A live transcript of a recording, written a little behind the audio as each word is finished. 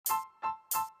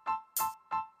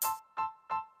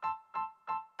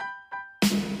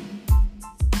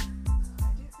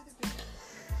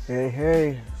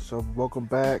Hey, so welcome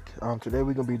back. Today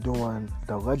we're gonna be doing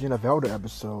the Legend of Zelda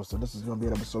episode. So this is gonna be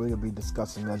an episode we're gonna be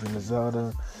discussing Legend of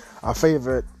Zelda, our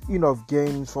favorite,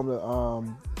 games from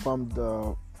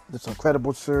the this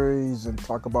incredible series, and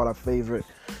talk about our favorite,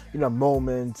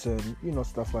 moments and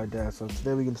stuff like that. So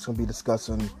today we're just gonna be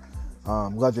discussing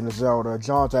Legend of Zelda.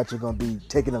 John's actually gonna be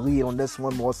taking the lead on this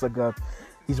one.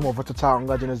 He's more versatile in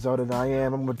Legend of Zelda than I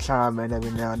am. I'm gonna chime in every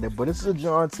now and then, but this is a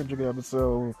John-centric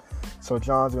episode, so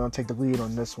John's gonna take the lead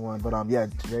on this one. But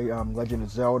today Legend of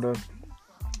Zelda,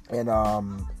 and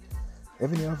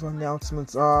any other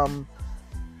announcements?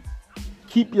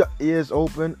 Keep your ears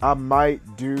open. I might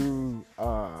do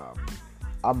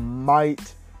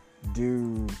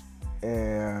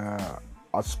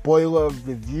a spoiler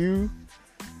review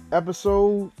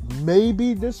episode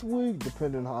maybe this week,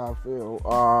 depending on how I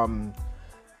feel.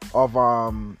 Of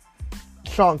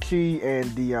Shang-Chi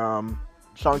and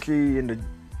the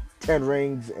Ten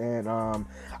Rings, and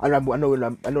I know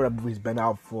that movie's been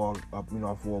out for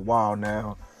for a while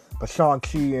now, but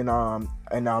Shang-Chi and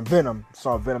Venom.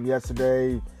 Saw Venom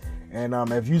yesterday, and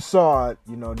if you saw it,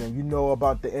 then you know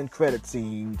about the end credit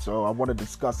scene. So I want to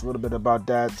discuss a little bit about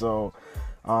that. So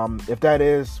if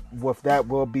that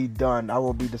will be done, I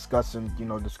will be discussing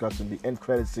the end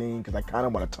credit scene, because I kind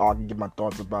of want to talk and give my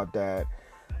thoughts about that.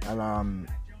 And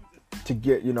to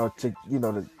get to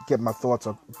get my thoughts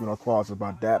across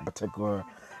about that particular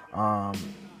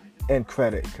end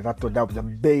credit, because I thought that was a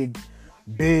big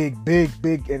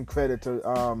end credit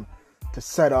to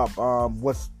set up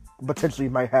what's potentially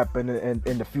might happen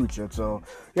in the future. So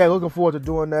yeah, looking forward to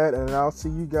doing that, and I'll see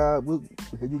you guys. We'll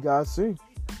hear you guys soon.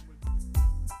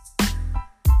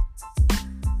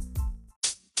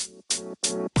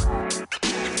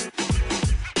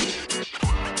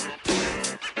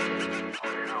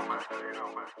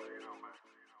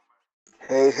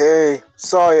 Hey,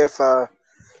 sorry if I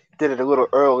did it a little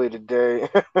early today.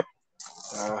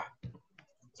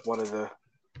 Wanted to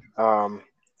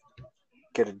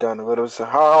get it done a little. So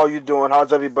how are you doing?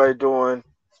 How's everybody doing?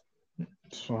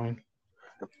 It's fine.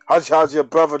 How's your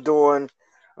brother doing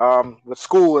with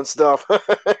school and stuff? All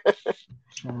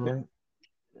right.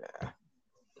 Yeah,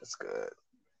 that's good.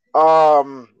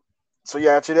 Um, so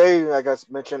yeah, today, like I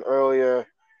mentioned earlier,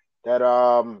 that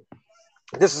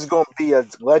this is going to be a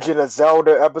Legend of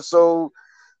Zelda episode.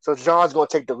 So John's going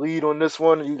to take the lead on this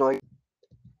one. You know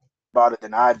about it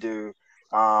than I do.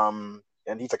 And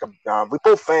he's like we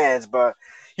both fans, but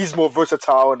he's more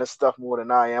versatile in this stuff more than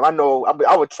I am. I know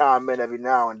I would chime in every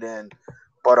now and then,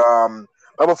 but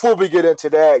before we get into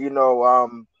that,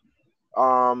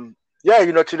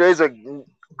 today's a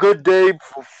good day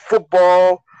for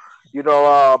football.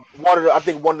 I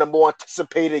think one of the more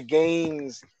anticipated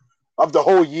games of the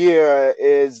whole year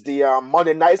is the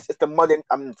Monday night. It's the Monday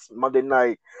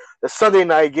night, the Sunday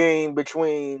night game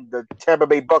between the Tampa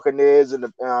Bay Buccaneers and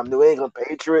the New England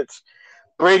Patriots.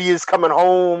 Brady is coming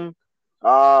home.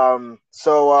 I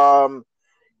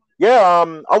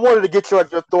wanted to get your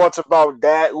thoughts about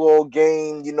that little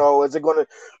game. You think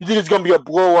it's gonna be a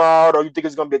blowout, or you think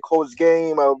it's gonna be a close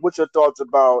game? What's your thoughts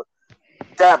about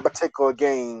that particular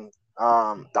game?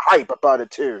 The hype about it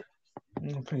too.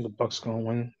 I think the Bucks gonna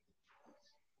win.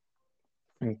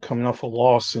 And coming off a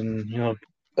loss, and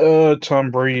Tom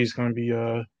Brady's gonna be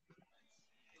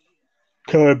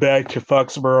coming back to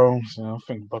Foxborough. So I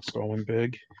think the Bucks gonna win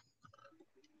big.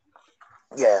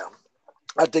 Yeah,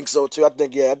 I think so too. I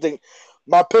think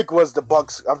my pick was the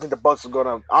Bucks. I think the Bucks are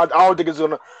gonna. I don't think it's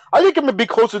gonna. I think it may be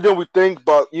closer than we think,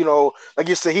 but like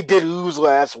you said, he did lose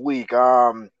last week.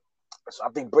 So I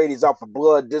think Brady's out for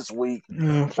blood this week.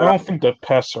 I don't think the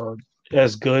Pats are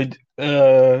as good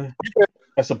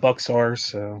as the Bucks are.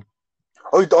 So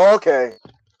Okay.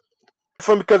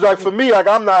 For me, like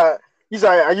I'm not. He's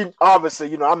like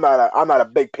obviously, I'm not a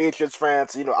big Patriots fan,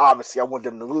 so obviously I want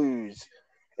them to lose,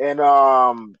 and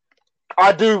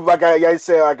I do like I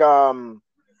said,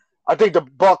 I think the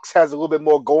Bucks has a little bit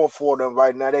more going for them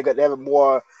right now. They have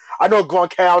more. I know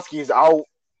Gronkowski is out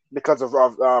because of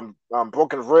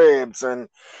broken ribs, and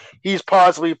he's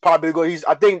probably going.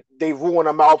 I think they ruling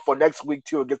him out for next week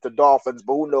too against the Dolphins,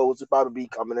 but who knows? He'll probably be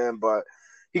coming in, but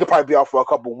he could probably be out for a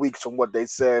couple of weeks from what they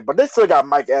said. But they still got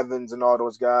Mike Evans and all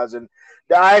those guys, and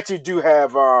I actually do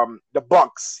have the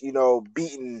Bucks,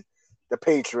 beating the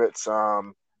Patriots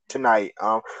tonight.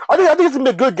 I think it's gonna be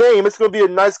a good game. It's gonna be a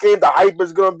nice game. The hype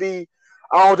is gonna be.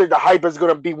 I don't think the hype is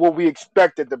gonna be what we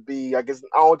expect it to be. I guess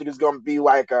I don't think it's gonna be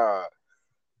like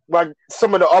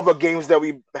some of the other games that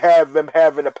we have them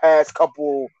have in the past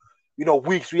couple,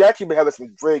 weeks. We actually been having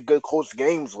some very good close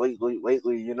games lately.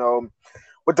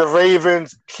 with the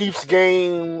Ravens Chiefs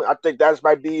game. I think that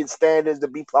might be in standards to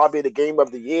be probably the game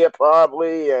of the year,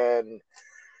 probably. And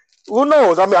who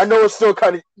knows? I mean, I know it's still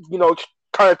kind of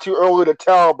kind of too early to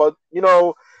tell, but I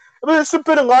mean, it's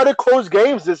been a lot of close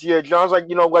games this year. John's like,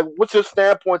 like what's your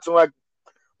standpoints on like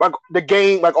the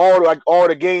game, like all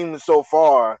the games so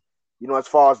far, as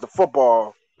far as the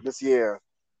football this year.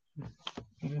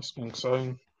 It's been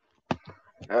exciting.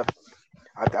 Yeah,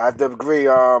 I have to agree.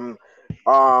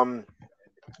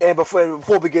 And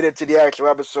before we get into the actual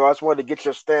episode, I just wanted to get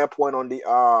your standpoint on the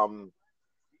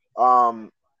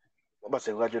what must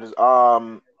I say legend is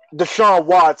Deshaun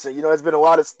Watson. There's been a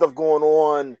lot of stuff going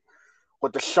on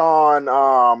with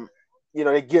Deshaun.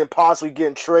 They possibly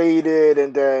getting traded,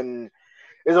 and then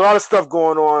there's a lot of stuff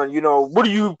going on. What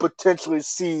do you potentially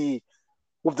see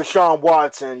with Deshaun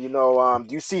Watson?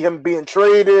 Do you see him being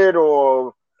traded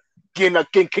or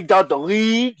getting kicked out the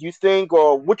league? You think,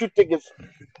 or what do you think is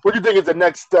the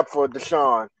next step for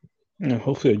Deshaun? Yeah,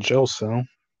 hopefully a jail cell.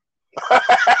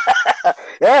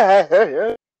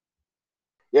 Yeah,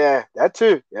 yeah, that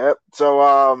too. Yeah.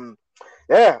 So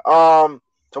yeah. So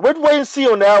we'd wait and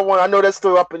see on that one. I know that's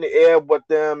still up in the air, but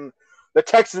the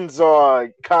Texans are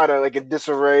kind of like in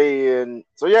disarray, and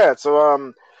so yeah.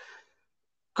 So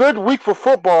good week for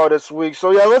football this week.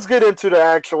 So yeah, let's get into the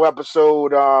actual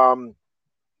episode.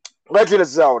 Legend of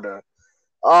Zelda.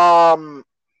 Um,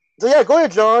 so yeah, go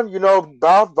ahead, John.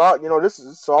 About this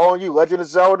is all on you. Legend of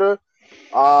Zelda.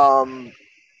 Um,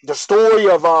 the story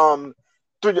of our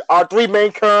three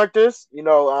main characters.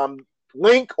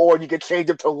 Link, or you can change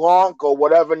him to Lonk or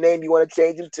whatever name you want to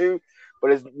change him to.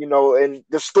 But it's and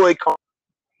the story comes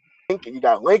Link, and you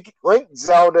got Link,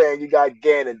 Zelda, and you got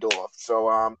Ganondorf.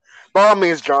 So by all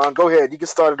means, John, go ahead. You can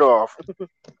start it off.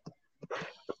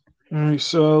 All right,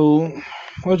 so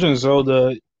Legend of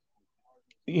Zelda,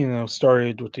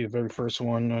 started with the very first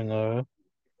one on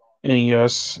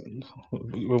NES,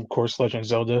 of course, Legend of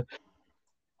Zelda.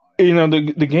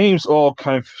 The games all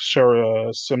kind of share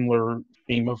a similar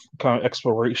theme of kind of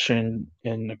exploration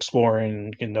and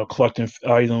exploring, collecting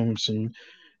items and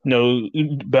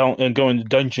and going to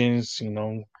dungeons,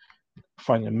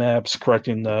 finding maps,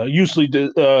 collecting usually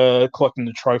collecting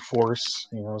the Triforce.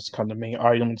 It's kind of the main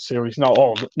item in the series. Not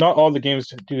all the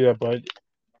games do that, but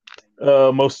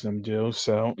most of them do.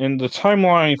 So, and the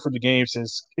timeline for the games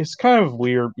is kind of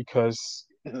weird because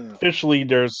officially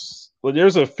there's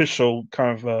an official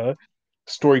kind of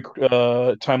story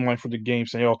timeline for the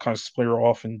games, and they all kind of split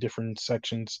off in different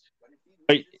sections.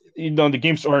 But, the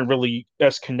games aren't really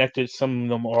as connected. Some of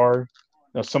them are.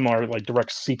 Some are like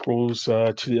direct sequels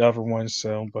to the other ones.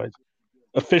 So, but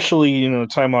officially, the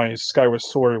timeline is Skyward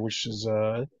Sword, which is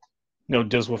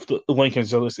deals with the Link and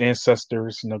Zelda's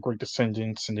ancestors, great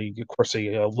descendants, and of course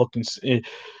they look and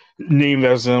named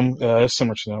as them,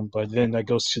 similar to them. But then that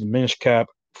goes to the Minish Cap,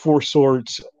 Four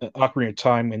Swords, Ocarina of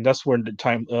Time, and that's where the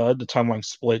timeline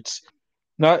splits.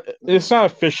 It's not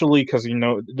officially because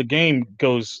the game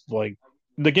goes like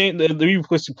the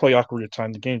place to play Ocarina of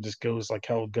Time. The game just goes like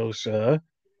how it goes.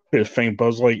 Bit of fame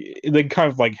buzz, like they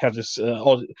kind of like have this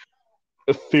all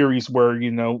theories where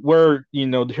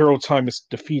the hero time is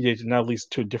defeated, and that leads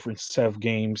to a different set of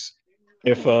games.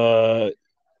 If and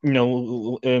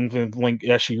then Link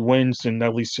actually wins, and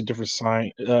that leads to different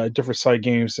side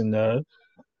games, and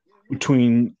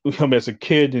between him as a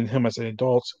kid and him as an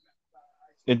adult.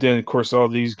 And then, of course, all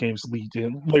these games lead to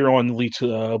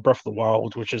Breath of the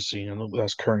Wild, which is the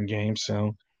last current game.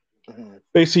 So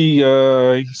basically,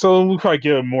 so we'll probably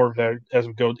get more of that as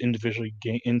we go individually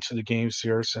into the games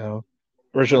here. So,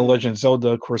 original Legend of Zelda,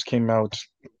 of course, came out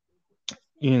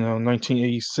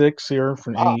 1986 here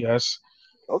for NES.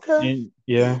 Okay. And,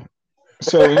 yeah.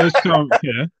 So it's kind of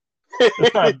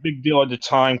it's not a big deal at the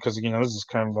time because this is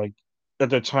kind of like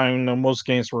at the time most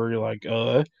games were like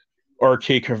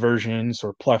arcade conversions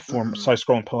or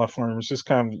side-scrolling platforms. It's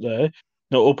kind of the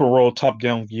open world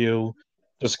top-down view,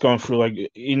 just going through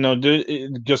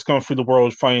just going through the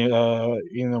world, finding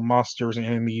monsters and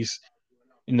enemies.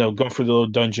 Going through the little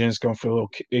dungeons, going through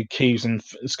little caves, and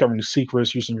discovering the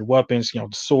secrets using your weapons. The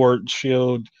sword,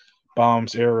 shield,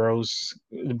 bombs, arrows,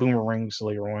 the boomerangs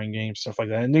later on in games, stuff like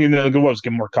that. And the world's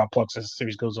get more complex as the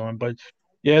series goes on. But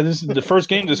yeah, this is the first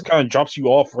game. Just kind of drops you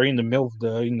off right in the middle of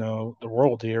the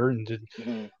world here.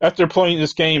 And after playing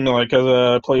this game, I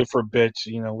played it for a bit,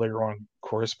 later on, of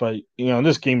course. But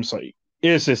this game's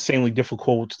is insanely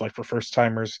difficult, for first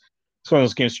timers. It's one of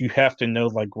those games you have to know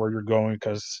where you're going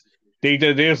because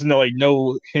there's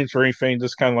no hints or anything.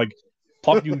 Just kind of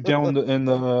plop you down in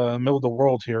the middle of the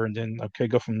world here, and then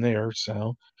go from there.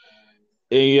 So,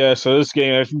 so this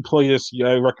game, if you play this,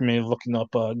 I recommend looking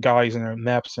up guides and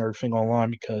maps and everything online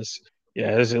because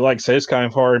Yeah, like I said, it's kind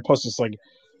of hard. Plus, it's like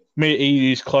mid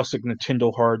 '80s classic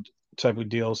Nintendo hard type of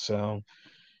deal. So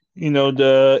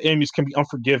the enemies can be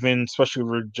unforgiving, especially if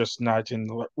we're just not in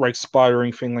the right spot or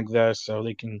anything like that. So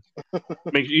they can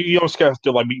make you almost have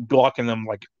to like be blocking them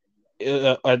like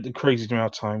at the crazy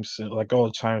amount of times, like all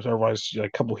the times. Otherwise, like,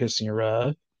 a couple hits and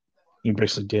you're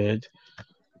basically dead.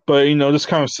 But this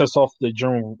kind of sets off the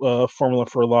general formula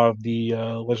for a lot of the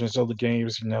Legend of Zelda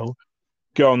games.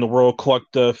 Go in the world,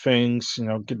 collect things,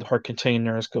 get the heart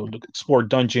containers, go explore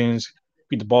dungeons,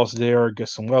 beat the boss there, get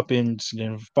some weapons, and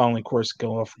then finally, of course,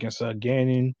 go off against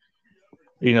Ganon,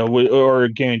 or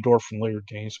Ganondorf from later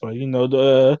games. But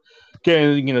the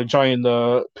Ganon, giant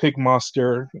pig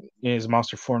monster in his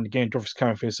monster form. The Ganondorf is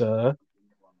kind of his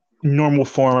normal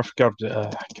form. I forgot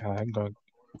God,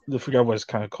 I forgot what it's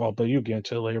kind of called, but you'll get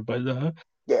into it later. But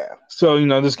Yeah. so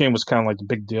this game was kind of like the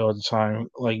big deal at the time,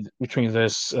 like between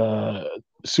this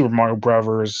Super Mario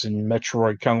Brothers and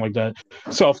Metroid, kind of like that.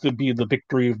 Itself to be the big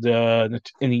three of the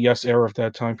NES era of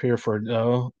that time period for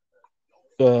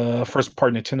first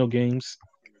part Nintendo games.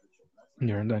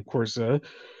 Yeah, and then of course,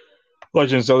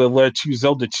 Legend of Zelda led to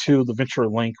Zelda 2: The Adventure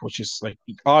of Link, which is like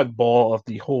the oddball of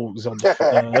the whole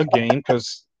Zelda game,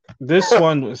 because this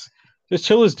one was. Just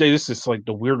till this day, this is like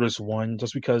the weirdest one,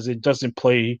 just because it doesn't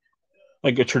play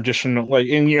like a traditional, like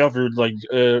any other like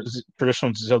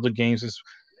traditional Zelda games.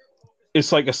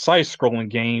 It's like a side scrolling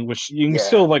game, which you can Yeah.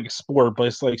 still like explore, but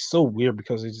it's like so weird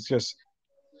because it's just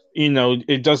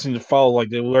it doesn't follow like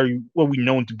what we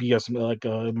know to be as like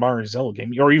a modern Zelda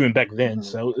game, or even back then. Mhm.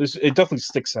 So it definitely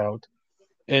sticks out.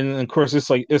 And of course, it's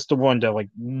like it's the one that like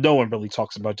no one really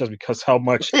talks about, just because how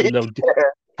much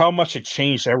how much it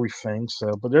changed everything.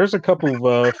 So, but there's a couple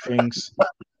of things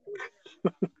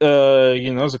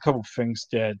there's a couple things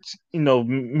that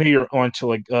made it onto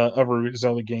like other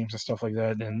Zelda games and stuff like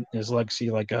that, and his legacy,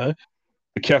 like the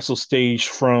castle stage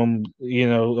from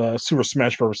Super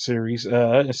Smash Bros. Series,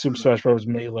 and Super Smash Bros.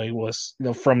 Melee was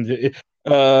from the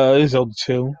Zelda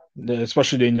 2,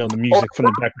 especially the Oh, music from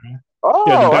the background.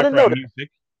 Yeah, the oh, I didn't know background that.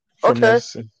 music from Okay.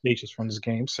 this stages from this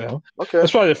game. So Okay.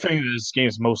 that's probably the thing that this game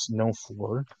is most known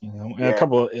for. And Yeah. a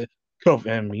couple of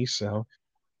enemies. So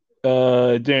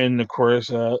then of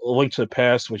course, Link to the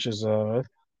Past, which is one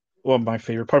of my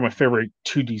favorite, probably my favorite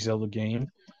 2D Zelda game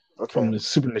from Okay. the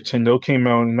Super Nintendo, came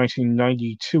out in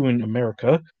 1992 in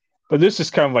America. But this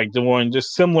is kind of like the one,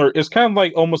 just similar. It's kind of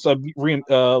like almost like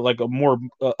a more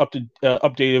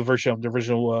updated version of the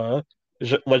original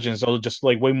Legend of Zelda, just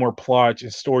like way more plot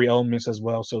and story elements as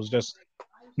well. So it's just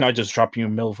not just drop you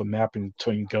in the middle of a map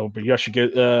until you go, but you actually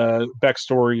get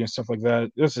backstory and stuff like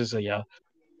that. This is a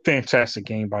fantastic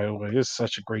game, by the way. It's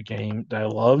such a great game that I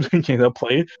loved.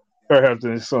 Played. I have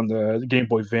this on the Game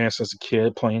Boy Advance as a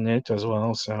kid playing it as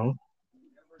well. So,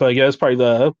 but yeah, it's probably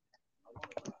the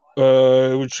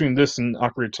between this and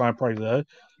Ocarina of Time, probably the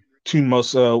two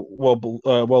most well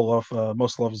loved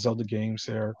most loved Zelda games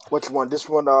there. Which one? This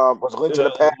one was Link to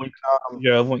the Uh, Past. like, Um,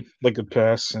 yeah, like the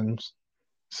past and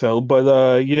so, but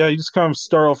yeah, you just kind of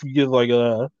start off. You get like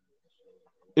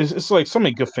it's like so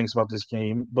many good things about this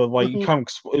game, but like you mhm. kind of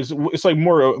it's like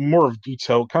more of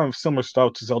detail, kind of similar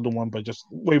style to Zelda One, but just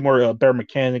way more better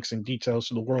mechanics and details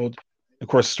to the world. Of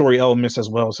course, story elements as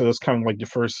well. So that's kind of like the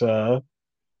first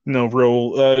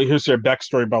real here's their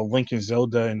backstory about Link and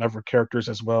Zelda and other characters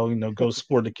as well. Go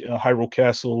explore the Hyrule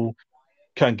Castle,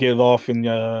 kind of get off and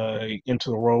into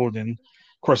the world, and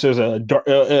of course there's a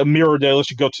mirror that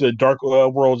lets you go to the dark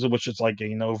worlds, which is like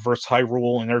verse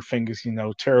Hyrule, and everything is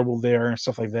terrible there and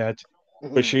stuff like that.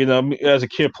 Which Mhm. as a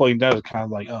kid playing that, was kind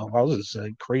of like, oh wow, this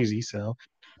is crazy. So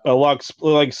a lot,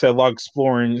 like I said, a lot of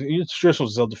exploring. It's traditional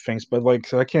Zelda things, but like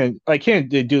so I can't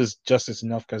do this justice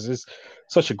enough because it's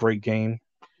such a great game.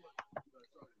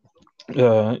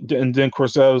 And then of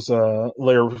course that was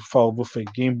later followed with a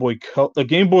Game Boy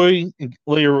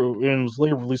later, and was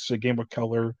later released to a Game Boy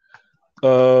Color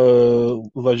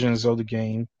Legend of Zelda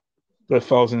game that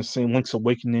follows in the same Link's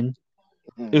Awakening.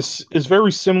 Mhm. It's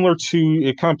very similar to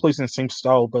it, kind of plays in the same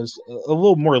style, but it's a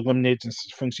little more limited in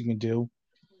things you can do.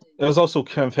 It was also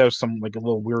kind of have some like a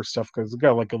little weird stuff because it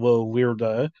got like a little weird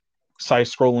side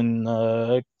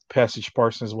scrolling passage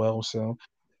parts as well. So,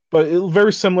 but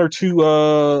very similar to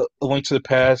A Link to the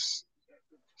Past.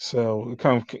 So it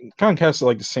kind of has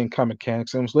like the same kind of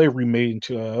mechanics. And it was later remade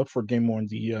into for Game Boy on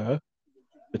the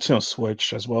Nintendo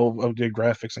Switch as well, updated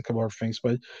graphics and a couple other things.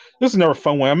 But this is another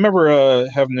fun one. I remember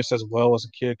having this as well as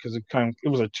a kid because it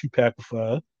was a 2-pack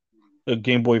with a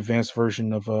Game Boy Advance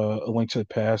version of A Link to the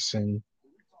Past, and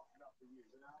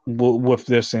with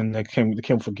this, and it came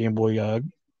with a Game Boy. I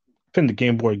think the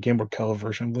Game Boy Color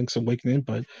version of Link's Awakening,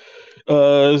 but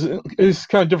It's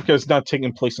kind of different because it's not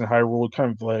taking place in Hyrule. It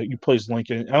kind of like you play as Link,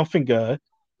 and I don't think and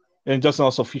it doesn't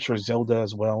also feature Zelda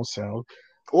as well. So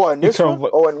Oh, in it this kind one? of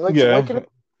like Oh, in Link's yeah, Awakening?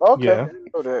 Okay, I yeah.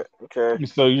 didn't know that. Okay.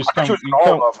 So you just I thought you kind was of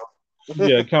in all of them.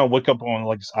 yeah, kind of wake up on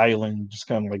like this island, just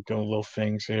kind of like doing little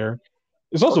things here.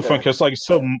 It's also fun Okay. because like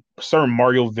some certain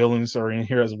Mario villains are in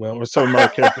here as well, or certain Mario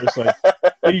characters. Like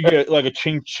you get like a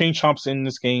chain chomps in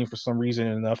this game for some reason,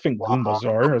 and I think Goombas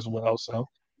Wow. are as well. So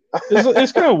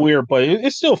it's kind of weird, but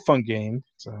it's still a fun game.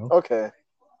 So Okay.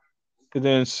 and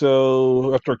then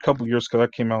so after a couple years, because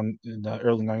that came out in the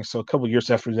early '90s, so a couple years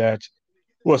after that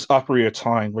was Ocarina of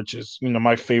Time, which is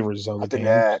my favorite I Zelda think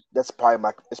game. that's probably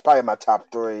my it's probably my top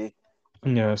three.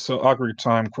 Yeah, so Ocarina of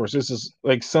Time, of course, this is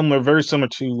like similar, very similar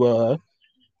to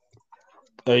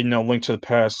Link to the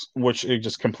Past, which it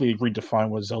just completely redefined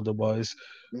what Zelda was.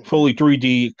 Hmm. Fully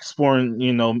 3D, exploring,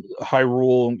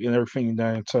 Hyrule and everything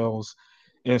that entails.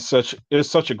 And it's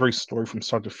such a great story from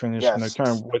start to finish. Yes. Kind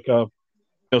of wake up,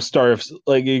 start of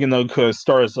like because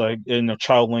Star is like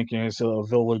child Link in his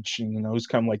village, and he's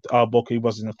kind of like the oddball. He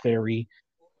wasn't a fairy,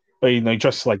 but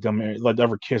just like them, like the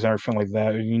other kids and everything like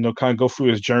that. And, kind of go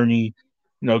through his journey.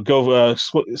 Go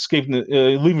escaping,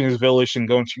 leaving his village and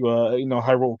going to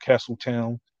Hyrule Castle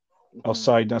Town Hmm.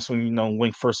 outside. That's when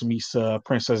Link first meets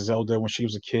Princess Zelda when she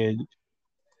was a kid,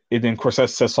 and then of course that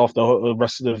sets off the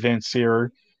rest of the events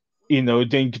here. Then you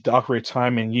get the Ocarina of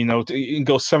Time, and it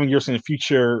goes 7 years in the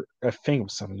future. I think it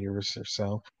was 7 years or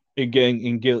so. Again,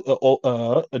 and get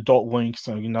adult Link.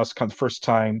 So it's kind of the first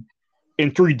time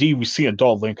in 3D we see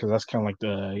adult Link because that's kind of like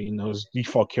the his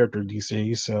default character these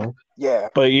days. So Yeah.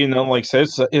 but like I said,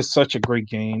 it's such a great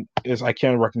game. Is I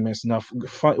can't recommend it enough.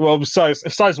 Well,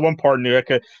 besides one part in there, I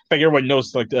think everyone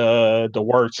knows like the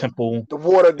Water Temple, The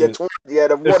water uh, gets yeah,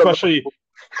 the water. especially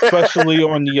especially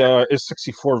on the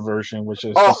 64 version, which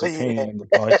is Oh just a pain yeah. in the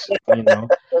butt.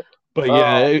 But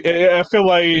yeah, Oh I feel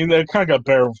like it kind of got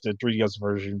better with the 3DS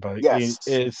version, but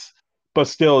yes. but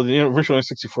still the original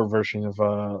 64 version of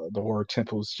the Water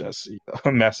Temple is just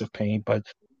a massive pain. But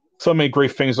so many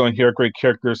great things on here, great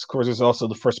characters. Of course, it's also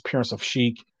the first appearance of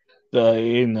Sheik. Like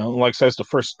I said, it's the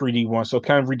first 3D one, so it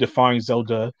kind of redefines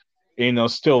Zelda.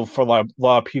 Still for a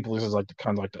lot of people, this is like the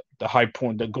kind of like the high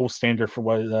point, the gold standard for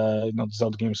what the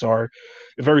Zelda games are.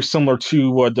 Very similar to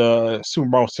what the Super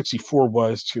Mario 64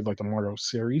 was to like the Mario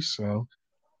series. So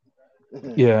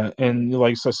Hmm. yeah, and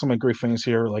like I said, so many great things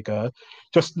here, like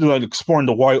just like exploring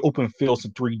the wide open fields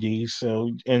in 3D.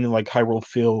 So and like Hyrule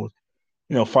Field,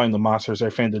 finding the monsters. I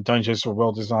find the dungeons were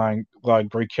well designed, a lot of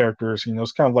great characters.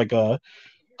 It's kind of like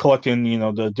collecting,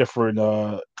 the different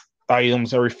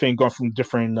items, everything going from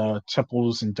different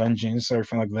temples and dungeons,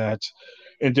 everything like that.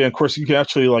 And then of course you can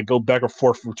actually like go back and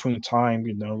forth between time.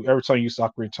 Every time you use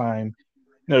Ocarina of Time,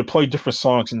 play different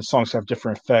songs, and the songs have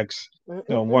different effects.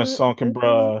 One song can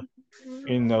po-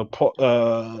 can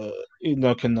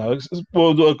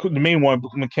well the main one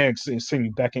mechanics is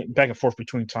sending back and forth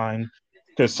between time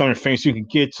because some of the things you can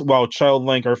get while child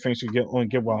Link or things you get only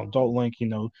get while adult Link. In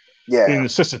Yeah. the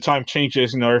system time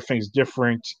changes, everything's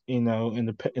different. In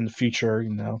the future,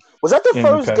 Was that the in the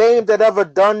first past. game that ever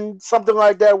done something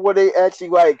like that where they actually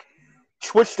like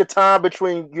switch the time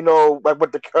between like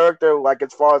with the character like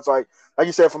as far as like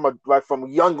you said from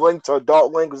young Link to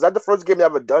adult Link? Was that the first game that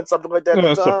ever done something like that at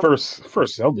No, the that's the time?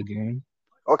 first Zelda game.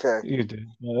 Okay. You did.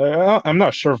 I'm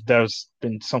not sure if that's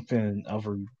been something in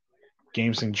other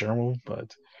games in general,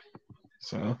 but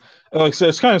so, like I said,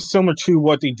 it's kind of similar to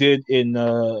what they did in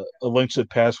A Link to the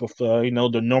Past with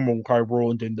the normal Hyrule,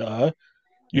 and then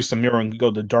use the mirror and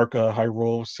go to dark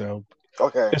Hyrule. So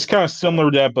Okay. it's kind of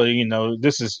similar to that, but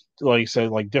this is like I said,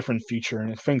 like different future,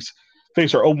 and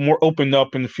things are more opened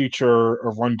up in the future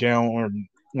or run down, or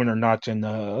when they're not in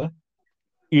the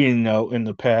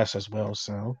past as well.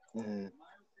 So. Hmm.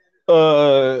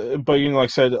 But like I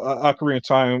said, Ocarina of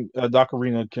Time, the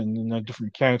Ocarina can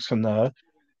different mechanics can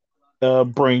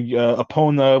bring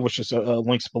Epona, which is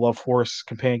Link's beloved horse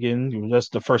companion. That's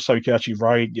the first time you can actually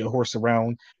ride your horse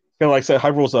around. And like I said,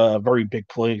 Hyrule's a very big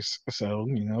place, so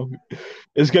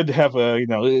it's good to have a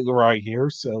ride here.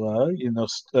 So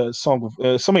song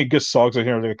of, so many good songs in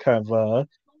here that kind of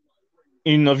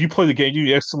if you play the game,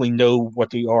 you instantly know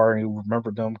what they are and you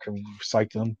remember them, can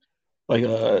recite them. Like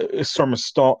Song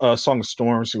of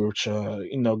Storms, which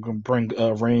can bring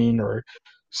rain or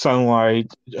sunlight,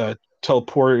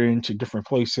 teleport into different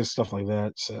places, stuff like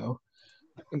that. So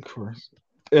of course,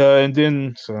 and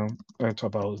then so I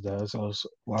talk about that. So was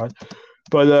a lot,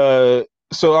 but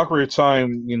so Ocarina of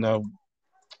Time,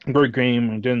 great game,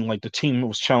 and then like the team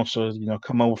was challenged to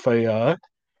come up with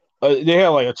they had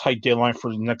like a tight deadline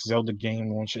for the next Zelda game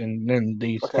launch, and then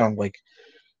they Okay. kind of like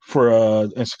for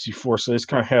N64. So it's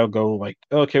kind of how go like,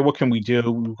 okay, what can we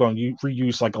do? We're going to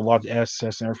reuse like a lot of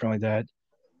assets and everything like that.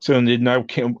 So then they now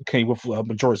came with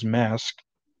Majora's Mask,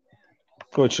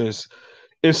 which is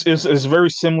very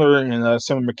similar in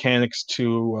similar mechanics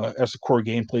to as the core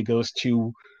gameplay goes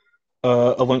to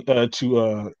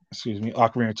excuse me,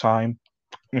 Ocarina of Time.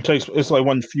 It's like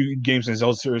one of the few games in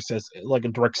Zelda series that's like a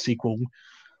direct sequel.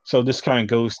 So this kind of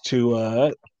goes to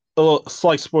a little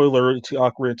slight spoiler to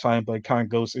Ocarina of Time, but it kind of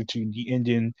goes into the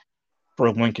ending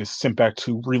for Link is sent back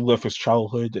to relive his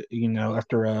childhood,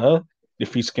 after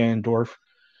defeats Ganondorf.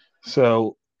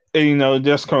 So,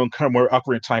 that's kind of where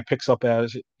Ocarina of Time picks up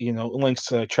as,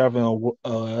 Link's traveling,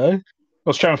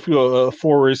 was traveling through a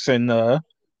forest and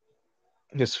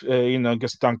gets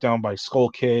dunked down by Skull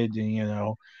Kid,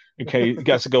 and okay,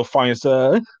 got to go find his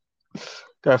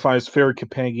gotta find his fairy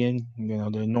companion.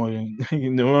 The annoying, the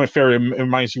annoying fairy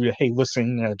reminds you, hey,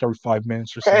 listen, every 5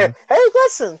 minutes or Hey, so. hey,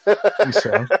 listen.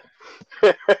 So,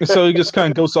 so he just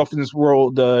kind of goes off in this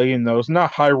world. It's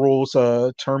not Hyrule's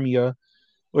Termia,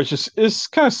 which is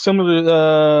kind of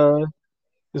similar.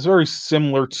 It's very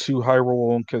similar to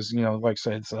Hyrule because like I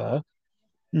said, it's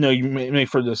you made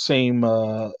for the same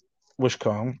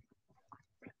Wishcom.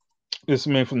 It's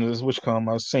made from this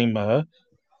Wishcom, same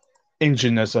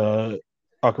engine as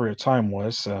Ocarina of Time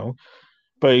was. So,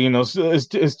 but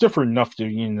it's different enough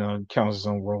to count as its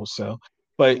own role. So,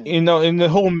 but in the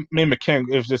whole main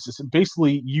mechanic is just it's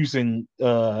basically using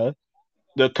the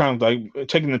kind of like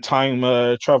taking the time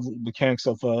travel mechanics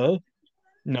of Ocarina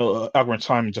of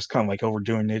Time and just kind of like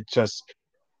overdoing it. Just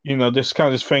this kind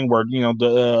of this thing where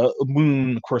the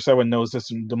moon, of course, everyone knows this.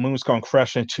 The moon's going to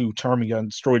crash into Termia and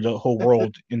destroy the whole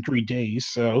world in 3 days.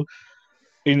 So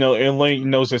and Link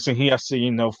knows this, and he has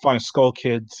to find Skull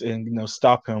Kids and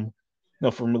stop him.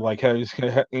 From like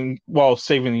while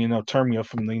saving Termia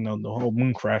from the whole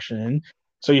moon crashing.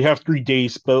 So you have 3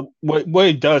 days, but what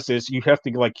it does is you have to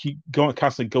like keep going,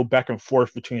 constantly go back and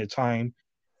forth between the time.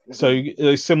 So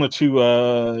it's similar to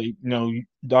the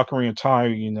Ocarina of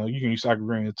Time. You can use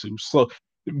Ocarina to slow.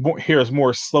 Here is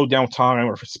more slow down time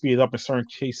or speed up in certain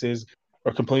cases,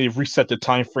 or completely reset the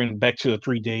time frame back to the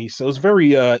 3 days. So it's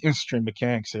very interesting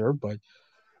mechanics here, but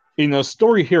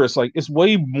story here is like it's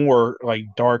way more like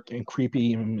dark and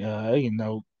creepy and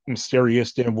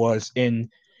mysterious than it was in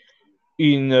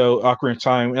Ocarina of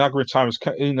Time. And Ocarina of Time is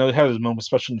it has a moment,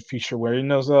 especially in the future, where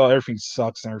everything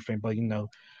sucks and everything, but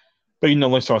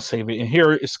Link's gonna save it. And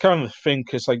here it's kind of the thing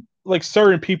because like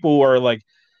certain people are like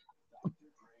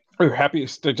are happy,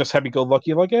 they're just happy go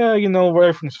lucky, like yeah,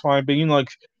 everything's fine, but like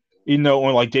on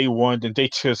like day one, then day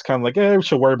two is kind of like, we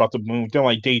should worry about the moon. Then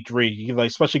like day three, you like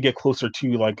especially get closer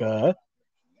to like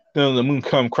then the moon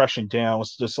come crashing down.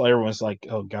 It's just like everyone's like,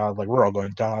 oh god, like we're all going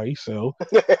to die. So,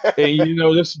 and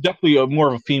there's definitely more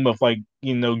of a theme of like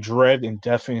dread and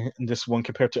death in this one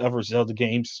compared to other Zelda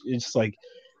games. It's like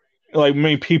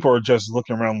many people are just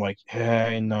looking around like,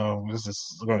 hey, no, this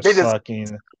is going to They just suck.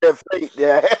 And their fate,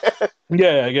 yeah.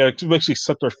 yeah, to basically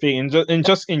suck their fate, and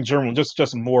just in general,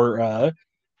 just more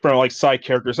from like side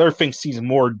characters, everything seems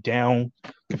more down.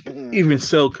 Even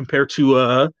so, compared to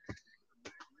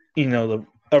the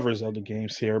other Zelda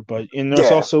games here, but and there's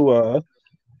Yeah. also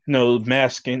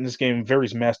mask in this game,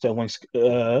 various masks that Link's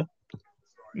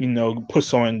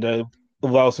puts on that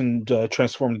allows him to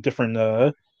transform different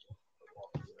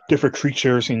different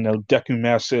creatures. Deku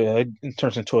mask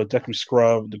turns into a Deku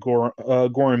Scrub. The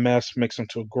Goron mask makes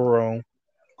into a Goron,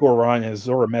 and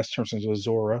Zora mask turns into a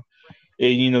Zora.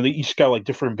 And, they each got like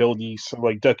different abilities. So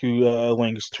like Deku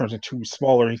Link turns into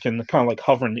smaller. He can kind of like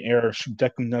hover in the air, shoot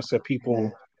Deku nuts at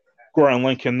people. Goron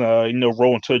Link can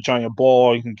roll into a giant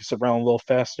ball. You can get around a little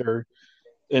faster.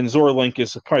 And Zora Link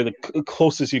is probably the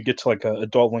closest you get to like a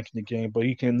adult Link in the game, but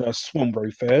he can swim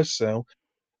very fast. So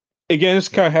again, this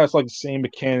kind of has like the same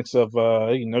mechanics of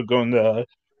going to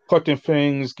collecting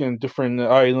things, getting different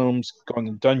items, going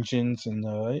to dungeons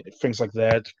and things like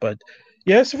that. But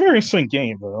yeah, it's a very interesting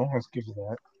game, though. Let's give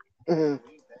you Mm-hmm.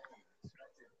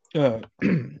 that.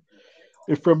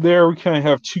 And from there, we kind of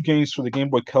have two games for the Game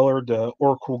Boy Color: the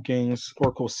Oracle games,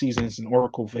 Oracle Seasons, and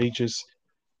Oracle of Ages.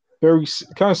 Very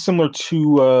kind of similar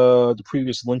to the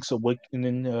previous Link's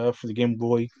Awakening for the Game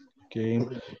Boy game.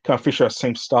 Kind of feature that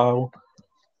same style.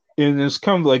 And it's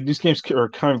kind of like these games are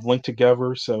kind of linked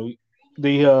together, so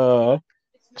they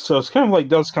so it's kind of like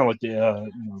that's kind of like the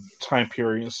time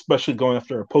period, especially going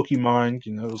after Pokemon,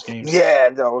 those games. Yeah,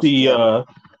 those. The Yeah.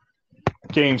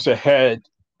 games that had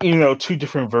two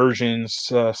different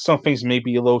versions. Some things may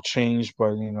be a little changed,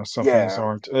 but some things Yeah.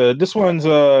 aren't. This one's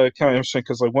kind of interesting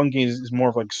because like one game is more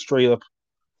of like straight up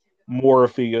more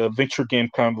of a adventure game,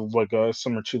 kind of like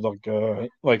similar to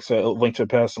like say, Link to the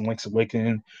Past and Link's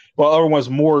Awakening, while other ones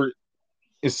more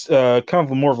it's kind of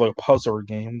more of like a puzzler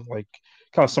game, like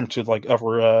kind of similar to like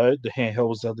other the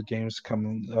handheld Zelda games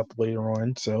coming up later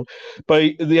on. So,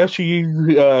 but they actually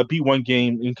beat one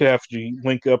game, you can actually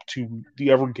link up to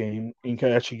the other game. You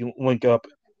can actually link up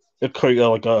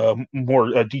like a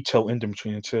more detailed ending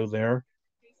between the two there.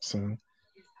 So,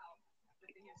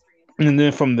 and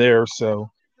then from there,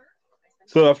 so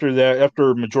after that,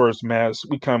 after Majora's Mask,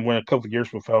 we kind of went a couple of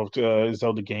years without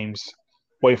Zelda games.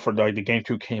 Wait for like the Game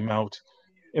 2 came out.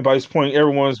 And by this point,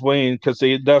 everyone's waiting because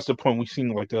that's the point we've seen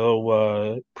like the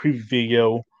whole preview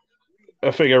video.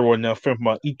 I think everyone now from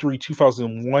E3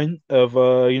 2001 of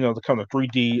the kind of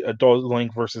 3D adult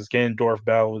Link versus Ganondorf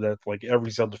battle that like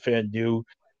every Zelda fan knew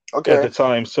at the Okay.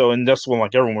 time. So and that's when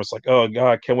like everyone was like, oh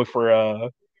god, can't wait for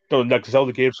the next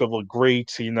Zelda games to look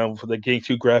great, for the Game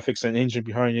 2 graphics and engine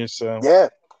behind it. So Yeah.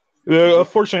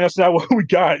 unfortunately, that's not what we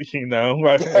got,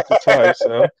 at the time.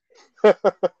 So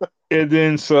and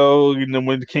then so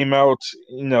when it came out,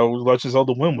 Legends of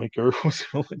Zelda Wind Waker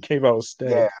came out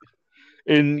Yeah. instead.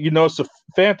 And it's a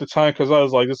fan at the time because I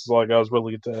was like, this is like I was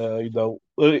really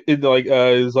into like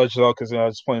Legends of Zelda because I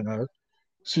was playing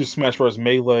Super Smash Bros.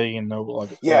 Melee,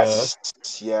 like Yes.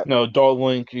 Yeah. Adult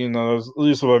Link,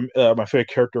 these were my favorite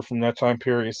character from that time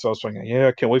period. So I was like, yeah,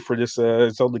 I can't wait for this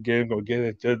Zelda game. Go get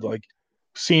it. Did like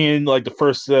seeing like the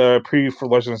first preview for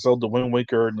Legend of Zelda Wind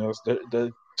Waker, and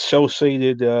the shell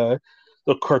shaded the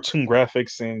cartoon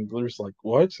graphics, and there's like,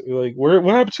 what? Like, what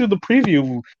happened to the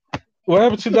preview? What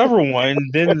happened to the other one?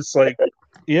 And then it's like,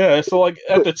 yeah. So like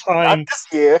at the Not time, this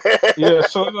year. yeah.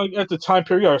 So like at the time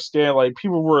period, I understand like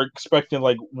people were expecting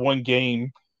like one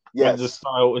game when this Yes.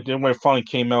 style, and then when it finally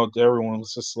came out, everyone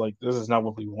was just like, this is not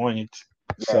what we wanted.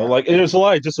 So Yeah. like, there's a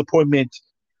lot of disappointment.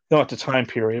 Not the time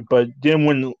period, but then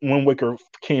when Wicker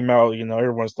came out,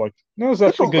 everyone's like, "No, it's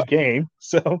actually a People good game."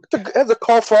 So as a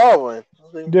call for all one.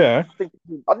 yeah, I think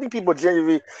I think people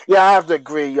genuinely. Yeah, I have to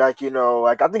agree. Like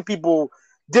like I think people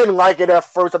didn't like it at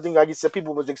first. I think, like you said,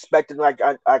 people was expecting like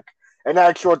an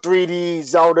actual 3D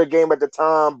Zelda game at the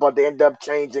time, but they ended up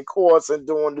changing course and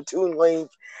doing the Toon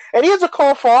Link. And he has a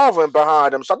call for all one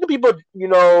behind him. So I think people,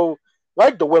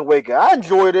 like the Wind Waker. I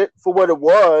enjoyed it for what it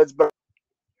was, but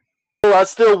I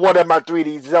still wanted my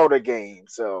 3D Zelda game.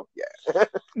 So yeah,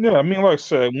 yeah. I mean, like I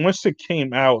said, once it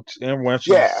came out, and everyone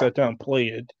actually yeah, sat down and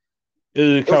played it. It was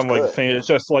it was kind of like a good. thing. It's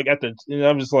just like I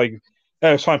was like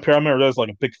at a time period. I remember that was like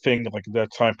a big thing like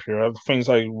that time period. Things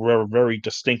I remember very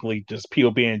distinctly, just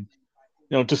people being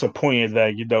disappointed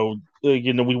that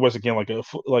we wasn't getting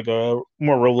like a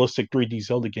more realistic 3D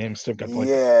Zelda game instead of got like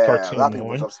Yeah, a lot of cartoon people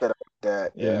was one. upset about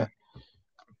that. Yeah,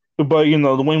 Yeah, but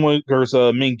the Wind Waker's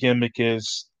main gimmick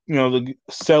is the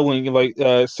selling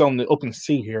the open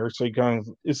sea here. So you kind of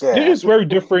yeah, it's very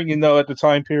different. At the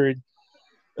time period,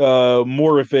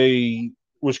 more of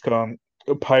which kind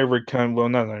a pirate kind of, well,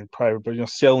 not a pirate, but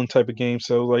sailing type of game.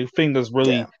 So like thing that's yeah.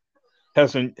 really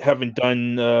hasn't haven't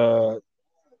done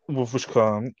with which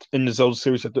in the Zelda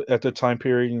series at the time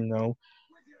period.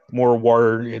 More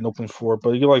water and open floor.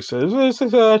 But like I said, it's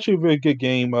actually a very good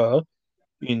game.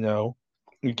 You know,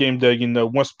 a game that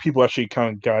once people actually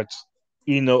kind of got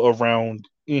around.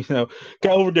 Got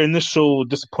over the initial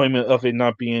disappointment of it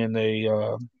not being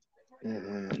a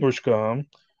Hmm. which the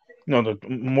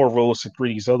more realistic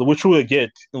 3D Zelda, which we'll get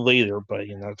later, but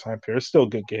time period, it's still a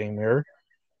good game here.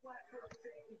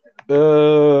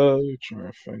 Trying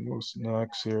to think what's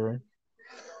next here.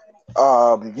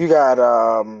 You got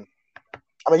I mean,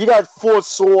 you got Four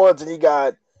Swords and you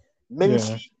got Yeah,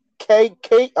 Minish Cap,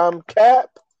 but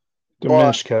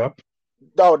Diminished Cap.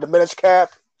 no, the Minish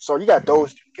Cap. So you got Yeah.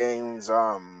 those two games.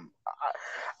 I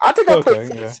think I played Okay,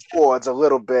 Four yeah, Swords a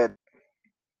little bit.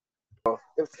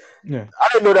 yeah, I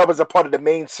didn't know that was a part of the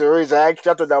main series. I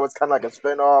thought that was kind of like a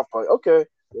spinoff. But okay,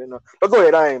 But go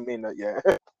ahead. I ain't mean that. Yeah.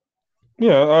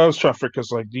 yeah. I was trying to figure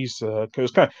because like these,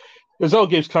 because kind of the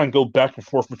Zelda games kind of go back and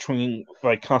forth between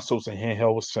like consoles and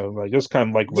handhelds. So like it's kind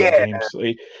of like where the Yeah. games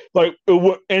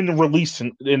in the release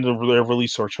in the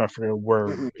release or trying to figure out where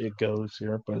Mhm. it goes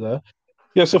here. But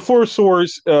yeah. So Four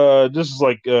Swords, this is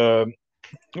like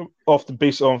off the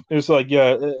base of it's like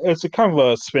yeah, it's a kind of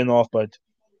a spin off, but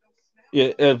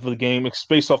yeah, of the game. It's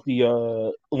based off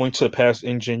the Link to the Past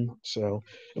engine, so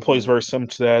it plays Mhm. very similar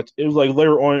to that. It was like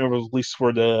later on it was released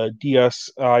for the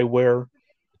DSiWare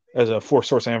as a Four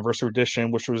Source Anniversary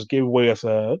Edition, which was giveaway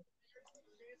for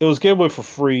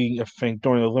free, I think,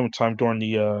 during the limit time during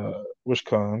the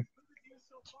WishCon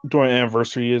during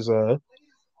anniversary is a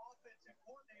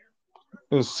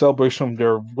celebration of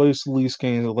their latest release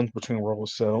game, The Link Between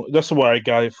Worlds. So that's where I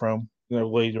got it from.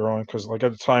 later on, because like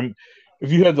at the time,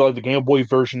 if you had like the Game Boy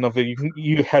version of it,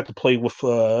 you had to play with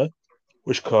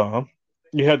which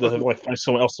you had to like find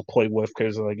someone else to play with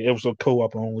because like it was a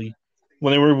co-op only.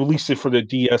 When they released it for the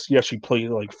DS, you actually played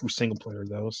like through single player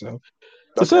though. So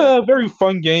it's Okay. a very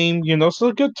fun game. It's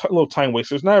a good little time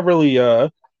waster. There's not really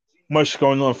much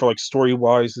going on for like story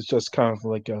wise. It's just kind of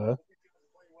like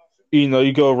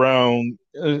you go around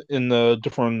in the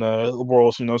different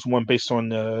worlds. There's one based on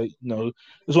there's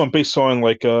one based on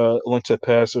like Link to the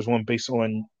Past. There's one based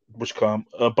on which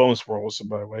bonus worlds,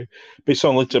 by the way, based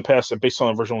on Link to the Past and based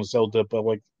on a version of Zelda. But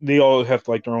like they all have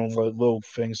like their own like, little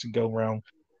things to go around.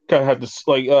 Kind of have to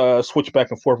like switch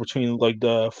back and forth between like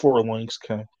the four links.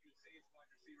 Kind of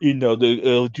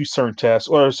do certain tasks.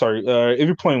 Or sorry, if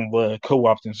you're playing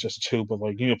co-op, then it's just two. But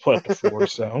like play up to four.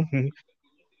 So.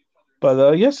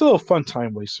 But yeah, it's a little fun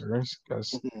time waster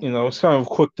because it's kind of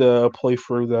quick to play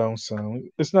through though, so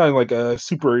it's not like a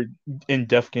super in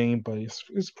depth game, but it's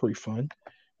pretty fun.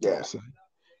 Yeah.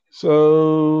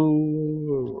 So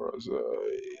where was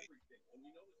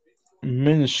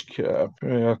Minish Cap?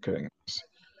 Okay,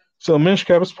 so Minish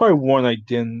Cap is probably one I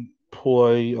didn't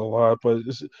play a lot, but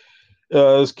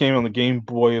this came on the Game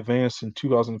Boy Advance in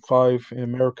 2005 in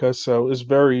America, so it's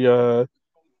very like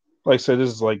I said,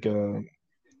 this is like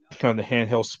kind of the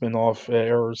handheld spin-off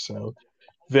era, so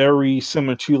very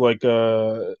similar to like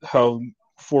how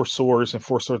Four Swords and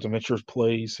Four Swords Adventures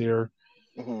plays here.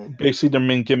 Mm-hmm. Basically, their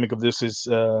main gimmick of this is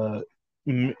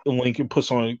Link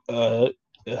puts on a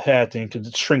hat and can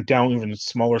shrink down even a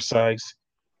smaller size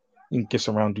and gets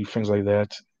around do things like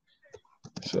that.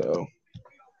 So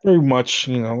very much,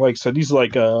 like I said, these are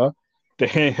like the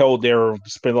handheld era of the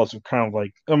spin-offs are kind of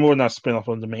like we're not spin-off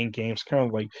of the main games, kind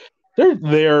of like they're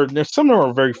there. There's some of them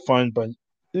are very fun, but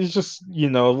it's just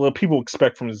what people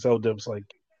expect from the Zelda was like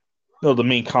the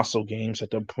main console games at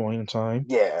that point in time.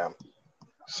 Yeah.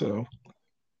 So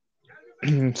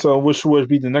so which would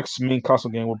be the next main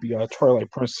console game would be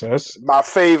Twilight Princess. My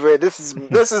favorite. This is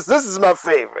my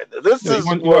favorite. This Yeah, is you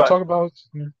want to what. talk about?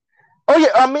 Oh yeah.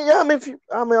 I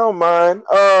don't mind.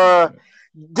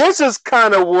 This is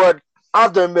kind of what I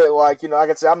have to admit. Like like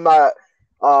I said, I'm not.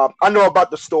 I know about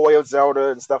the story of Zelda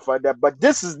and stuff like that, but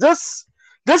this is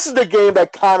the game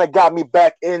that kind of got me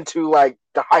back into like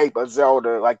the hype of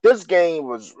Zelda. Like this game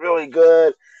was really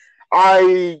good.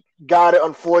 I got it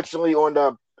unfortunately on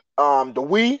the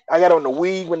Wii. I got it on the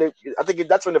Wii I think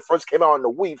that's when it first came out on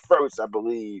the Wii first, I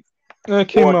believe. It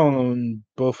came Or out on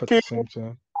both at the same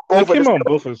time. It both at the came out on same.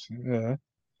 both of yeah.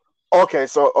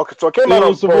 So it came out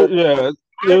on both.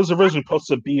 It was originally supposed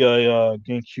to be a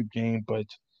GameCube game, but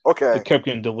Okay. it kept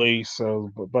getting delayed. So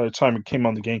by the time it came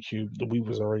on the GameCube, the Wii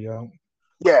was already out.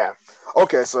 Yeah.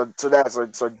 Okay. So that's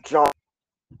so John.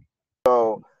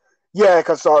 So yeah,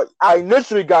 because I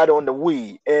initially got on the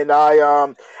Wii, and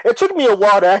it took me a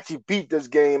while to actually beat this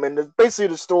game, and basically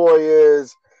the story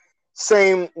is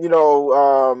same. It's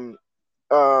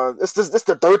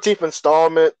the 13th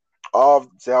installment of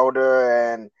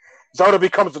Zelda, and Zelda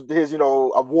becomes his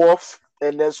a wolf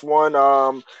in this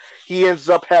one. He ends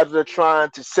up having to trying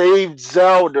to save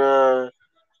Zelda,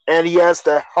 and he has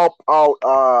to help out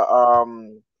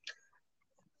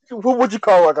what would you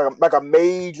call like a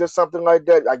mage or something like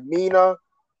that, like Mina.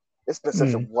 It's been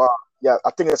such a Mm. while. Yeah,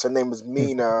 I think that's her name is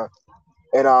Mina,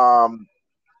 and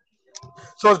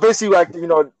so it's basically like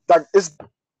like it's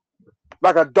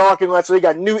like a dark and light. So they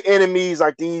got new enemies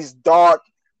like these dark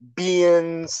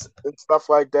beings and stuff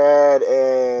like that,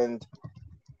 and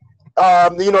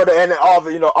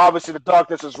obviously the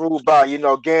darkness is ruled by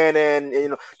Ganon.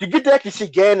 And, you get to actually see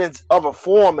Ganon's other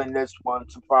form in this one.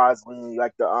 Surprisingly,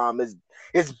 like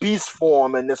his beast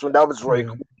form in this one. That was really Yeah.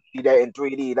 cool. See that in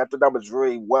 3D. That was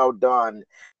really well done.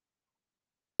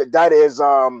 That is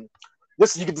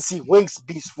this you get to see Link's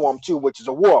beast form too, which is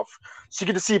a wolf. So you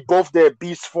get to see both their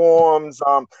beast forms.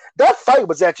 That fight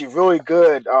was actually really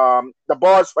good. The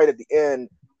boss fight at the end.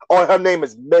 Oh, her name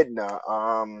is Midna.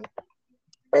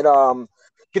 And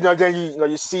then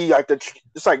you see like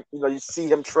it's like you see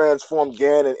him transform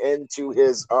Ganon into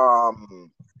the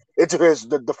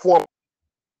form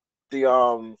the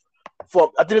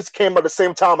form. I think this came out the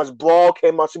same time as Brawl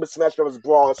came out. Super Smash Bros.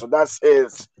 Brawl, so that's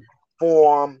his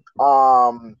form.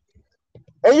 And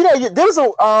there's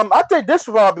I think this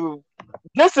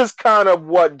is kind of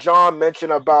what John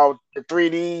mentioned about the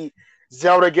 3D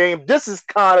Zelda game. This is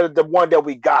kind of the one that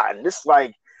we got. And this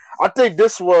like I think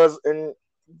this was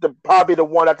probably the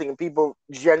one I think people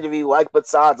genuinely like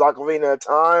besides Ocarina of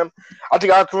Time. I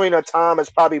think Ocarina of Time is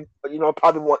probably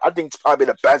one. I think it's probably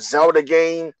the best Zelda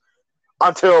game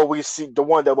until we see the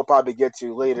one that we'll probably get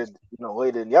to later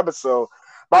in the episode.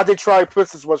 But I think Twilight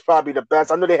Princess was probably the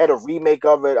best. I know they had a remake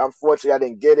of it. Unfortunately, I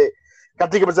didn't get it. I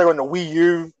think it was like on the Wii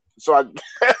U, so I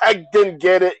I didn't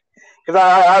get it because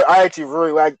I actually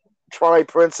really like Twilight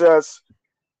Princess.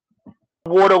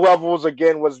 Water levels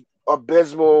again was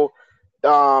abysmal.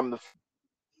 The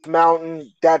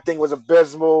mountain, that thing was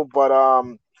abysmal. But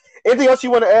anything else you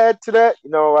want to add to that?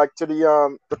 Like to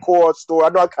the core story. I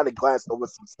know I kind of glanced over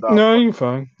some stuff. No, But, you're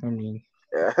fine. I mean,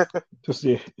 yeah, just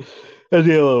yeah, I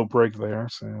did a little break there,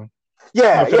 so yeah,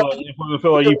 yeah. I feel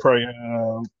like you probably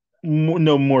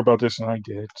know more about this than I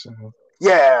did. So.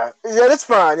 Yeah, that's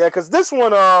fine. Yeah, because this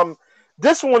one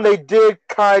they did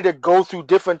kind of go through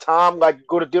different time, like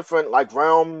go to different like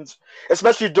realms,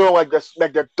 especially during like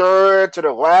the third to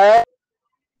the last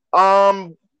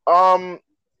um um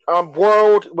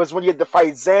world was when you had to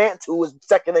fight Zant, who was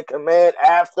second in command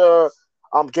after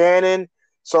Ganon.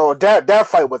 So that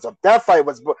fight was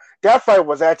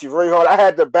actually really hard. I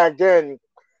had to back then.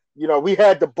 We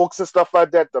had the books and stuff like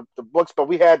that, the books, but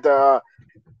we had the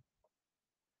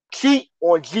cheat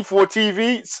on G4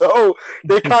 TV, so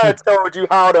they kind of told you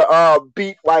how to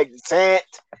beat like Zant.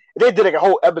 They did like a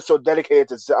whole episode dedicated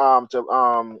to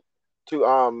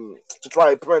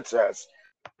Twilight Princess.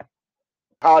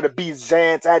 How to beat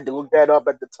Zant. I had to look that up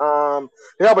at the time.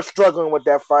 And I was struggling with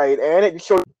that fight, and it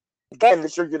showed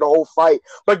you the whole fight.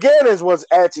 But Ganon's was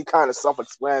actually kind of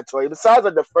self-explanatory. Besides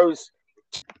like the first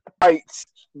fights,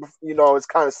 it's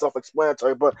kind of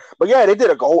self-explanatory. But yeah, they did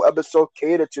a whole episode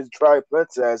catered to Twilight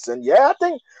Princess, and yeah, I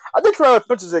think Twilight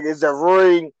Princess is a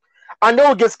really. I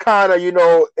know it gets kind of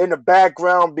in the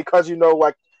background because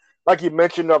like you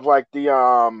mentioned of like the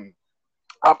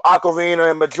Ocarina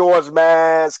and Majora's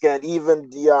Mask, and even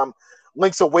the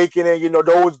Link's Awakening.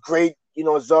 Those great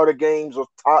Zelda games or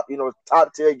top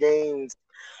tier games.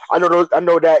 I know those. I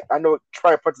know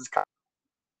Twilight Princess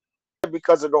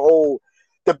because of the whole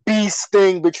the beast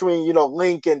thing between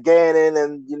Link and Ganon,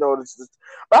 and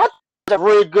but it's a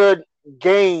really good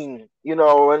game,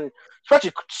 and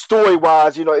especially story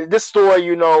wise, this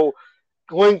story,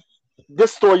 Link,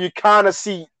 this story you kind of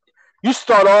see. You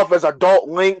start off as adult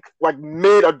Link, like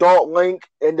mid-adult Link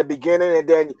in the beginning, and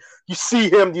then you see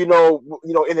him,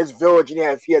 in his village,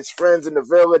 and he has friends in the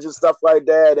village and stuff like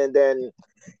that, and then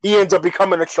he ends up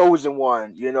becoming the chosen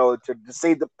one, to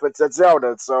save the Princess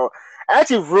Zelda. So I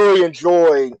actually really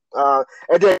enjoy, and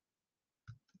then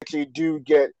actually do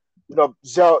get,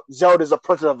 Zelda's a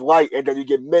Princess of Light, and then you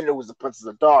get Midna, who's a Princess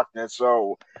of Darkness.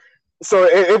 So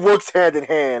it works hand in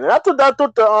hand, and I thought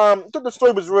the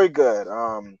story was really good.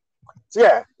 So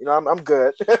yeah, I'm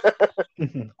good.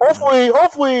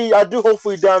 Hopefully, I do.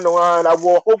 Hopefully, down the line, I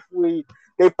will. Hopefully,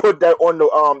 they put that on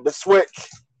the Switch.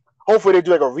 Hopefully, they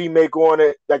do like a remake on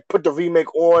it. Like put the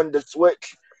remake on the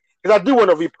Switch because I do want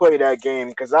to replay that game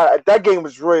because that game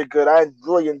was really good. I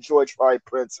really enjoyed Twilight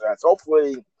Princess.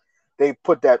 Hopefully, they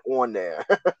put that on there.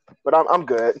 But I'm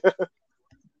good.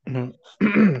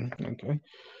 Okay.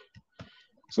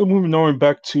 So moving on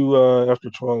back to after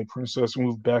Twilight Princess,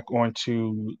 move back on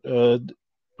to back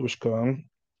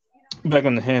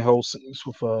on the handheld series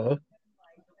with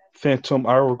Phantom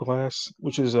Hourglass,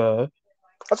 which is That's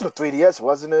the 3DS,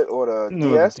 wasn't it, or the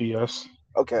no, the DS? DS.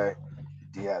 Okay,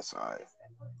 DS. All right.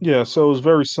 Yeah, so it was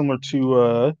very similar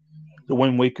to the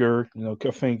Wind Waker. I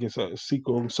think it's a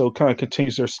sequel, so it kind of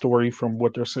continues their story from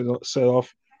what they're set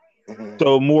off. Mm-hmm.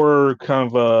 So more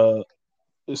kind of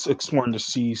it's exploring the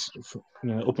seas,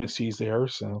 open seas there.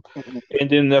 So, and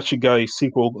then actually got a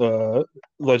sequel,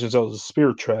 Legends of the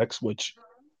Spirit Tracks, which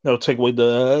that'll take away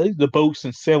the boats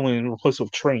and sailing and replace it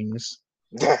with trains.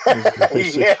 Yeah,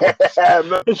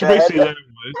 it's basically that.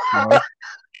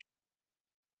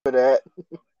 For that.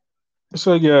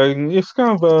 So yeah, it's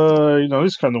kind of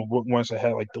this kind of ones I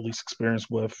had like the least experience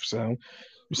with. So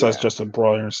besides just a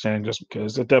broad understanding, just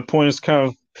because at that point it's kind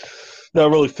of not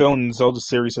really feeling in Zelda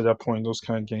series at that point. Those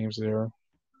kind of games there.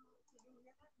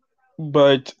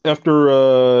 But after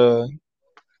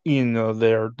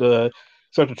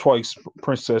after Twilight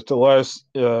Princess,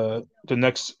 the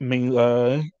next main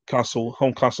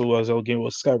home console Zelda game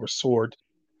was Skyward Sword.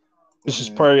 This is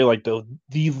probably like the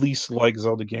least like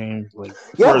Zelda game. Like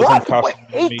yeah, a lot of people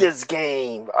hate this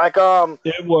game. Like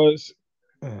it was.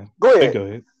 Go ahead. Go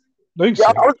ahead. I was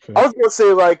gonna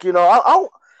say like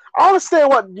I understand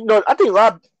what I think a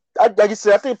lot. Like you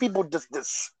said, I think people just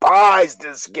despise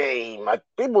this game. Like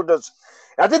people just.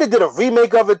 I think they did a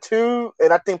remake of it too,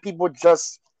 and I think people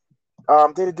just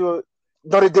did do it.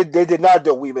 No, they did. They did not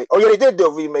do a remake. Oh yeah, they did do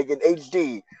a remake in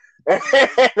HD. And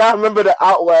I remember the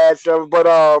Outlast of it, but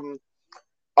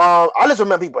I just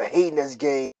remember people hating this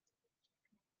game.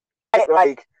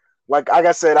 Like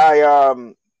I said,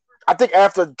 I think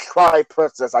after Twilight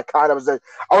Princess, I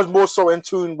was more so in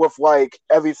tune with like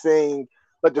everything,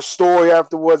 like the story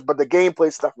afterwards, but the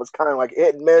gameplay stuff was kind of like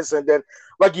hit and miss. And then,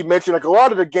 like you mentioned, like a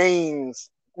lot of the games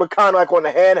were kind of like on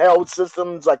the handheld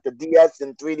systems, like the DS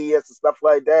and 3DS and stuff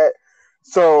like that.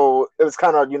 So it was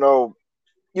kind of you only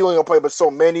gonna play but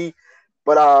so many.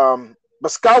 But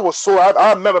Skyward Sword,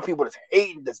 I remember people just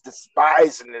hating this,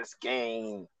 despising this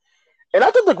game. And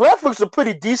I think the graphics are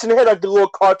pretty decent. It had like the little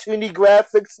cartoony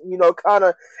graphics,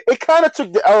 it kind of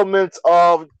took the elements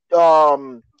of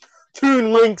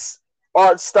Toon Link's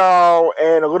art style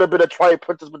and a little bit of Twilight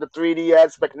Princess with the 3D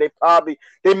aspect, and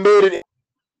they made it a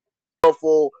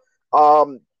powerful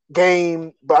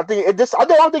game. But I think I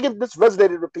don't think it just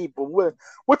resonated with people.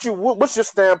 What's your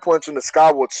standpoint on the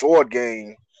Skyward Sword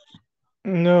game?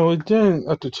 No, it didn't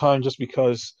at the time, just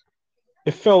because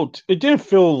it didn't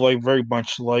feel like very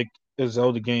much like a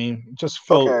Zelda game. It just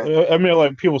felt. Okay. I mean,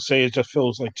 like people say, it just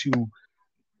feels like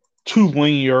too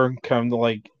linear, kind of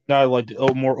like not like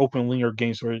the more open linear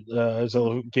games where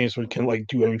Zelda games where you can like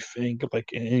do everything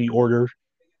like in any order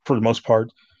for the most part.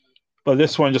 But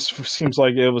this one just seems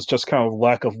like it was just kind of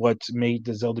lack of what made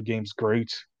the Zelda games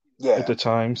great at Yeah. the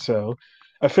time. So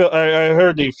I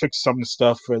heard they fixed some of the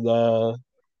stuff for the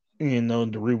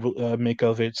remake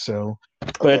of it. So,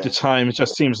 but at the Okay. time, it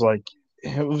just seems like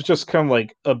it was just kind of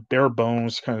like a bare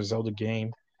bones kind of Zelda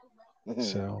game. Hmm.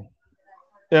 So,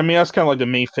 I mean, that's kind of like the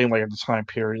main thing. Like at the time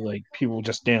period, like people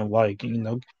just didn't like,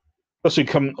 especially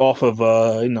coming off of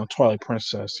Twilight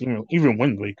Princess, even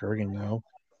Wind Waker,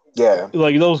 Yeah.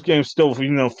 like those games still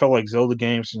felt like Zelda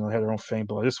games, had their own thing,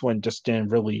 but this one just didn't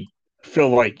really feel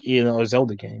like a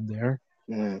Zelda game there.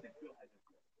 Hmm.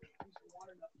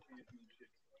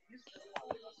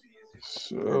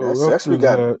 Yeah, that's So actually after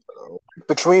got that,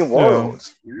 Between yeah,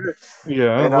 Worlds.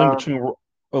 yeah, And A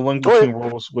Link go ahead. Between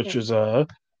Worlds, which is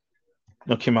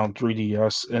came out on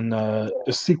 3DS, and a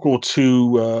sequel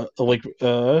to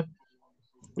a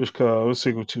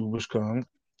sequel to which A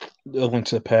Link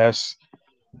to the Past.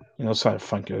 It's kind of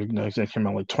funky. It came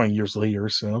out like 20 years later.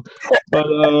 So, but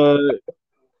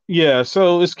yeah,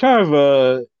 so it's kind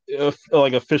of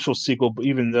like official sequel, but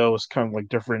even though it's kind of like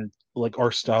different, like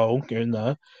art style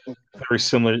and very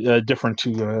similar, different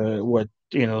to what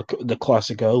the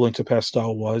classic Link to the Past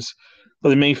style was. But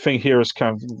the main thing here is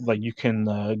kind of like you can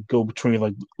go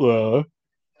between go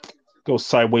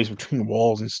sideways between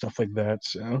walls and stuff like that.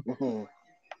 So Hmm.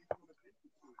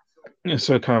 it's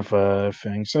a kind of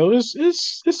thing. So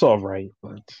it's all right,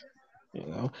 but you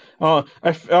know,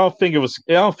 I don't think I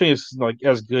don't think it's like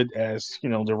as good as the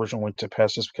original Link to the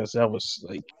Past, just because that was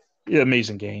like an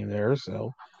amazing game there.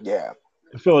 So Yeah.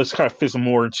 I feel it's kind of fits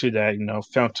more into that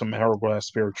Phantom Hourglass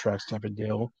Spirit Tracks type of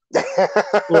deal.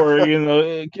 Or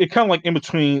it kind of like in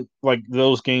between like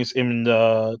those games in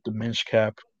the Minish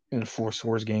Cap and Four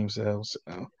Swords games though.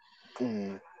 So.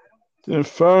 Mm.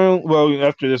 And well,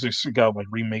 after this, we got like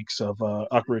remakes of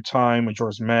Ocarina of Time,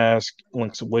 Majora's Mask,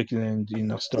 Link's Awakening,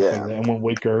 stuff like Yeah. that. And Wind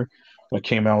Waker that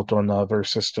came out on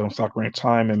various systems, Ocarina of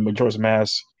Time and Majora's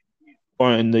Mask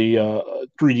on the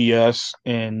 3DS,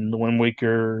 and the Wind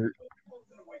Waker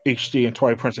HD and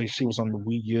Twilight Princess HD was on the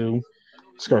Wii U.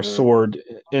 Skyward Hmm. Sword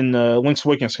and Link's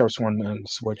Awakening, Skyward Sword on the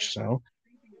Switch. So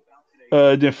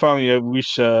then finally, we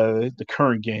reached the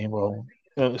current game. Well,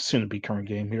 soon to be current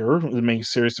game here, the main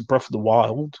series, Breath of the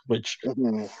Wild, which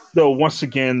Hmm. though once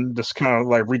again, this kind of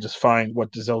like redefined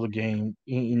what the Zelda game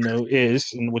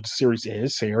is and what the series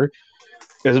is here.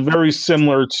 It's very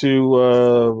similar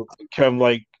to kind of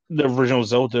like the original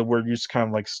Zelda, where you just kind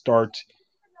of like start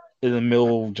in the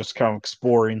middle, just kind of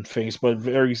exploring phase, but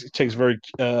it takes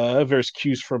various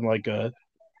cues from like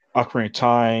Ocarina of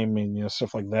Time and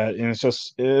stuff like that, and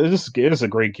it's a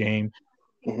great game.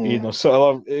 Hmm. So I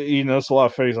love it's a lot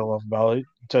of things I love about it.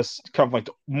 Just kind of like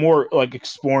more like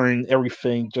exploring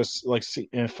everything, just like see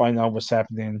and find out what's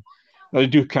happening. They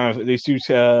don't have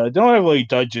like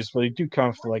dungeons, but they do kind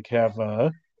of like have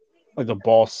like the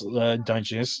boss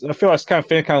dungeons. I feel like it's kind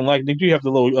of like they do have the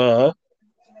little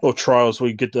trials where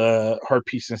you get the heart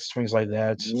pieces and things like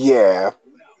that. Yeah.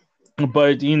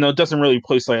 But it doesn't really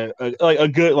place like a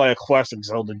good like a classic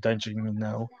Zelda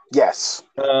dungeon. Yes.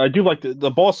 I do like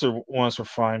the boss ones were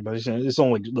fine, but it's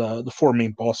only the four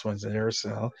main boss ones there,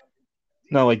 so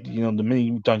not like the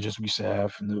mini dungeons we used to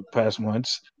have in the past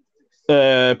ones.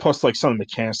 Plus like some of the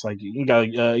mechanics, like you got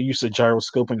use the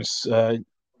gyroscope and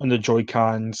the Joy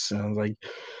Cons, like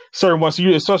certain ones.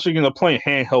 You especially playing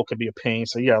handheld can be a pain,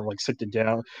 so you gotta like sit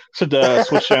the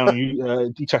switch down,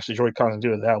 you detach the Joy Cons and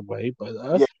do it that way. But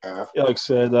Yeah. yeah, like I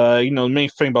said, the main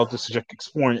thing about this is just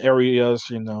exploring areas,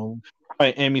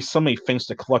 so many things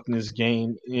to collect in this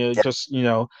game. Just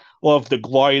love the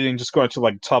gliding, just going to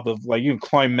like top of like you can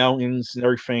climb mountains and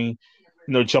everything.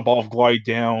 Jump off, glide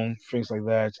down, things like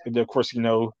that. And then, of course,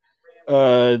 the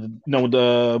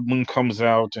moon comes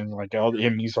out and like all the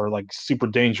enemies are like super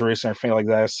dangerous and everything like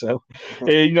that. So,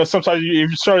 sometimes if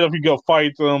you start up, you go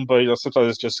fight them, but sometimes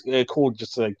it's just cool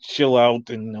just to like chill out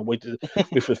and wait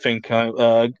for the thing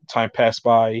time pass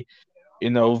by.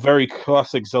 Very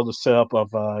classic Zelda setup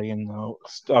of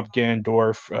stop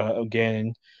Ganondorf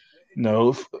again. You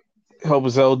know, help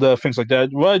Zelda, things like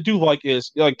that. What I do like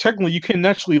is like technically you can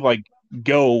actually like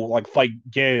go like fight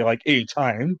Ganon like any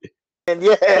time. And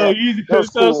So yeah, you that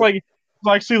was so it's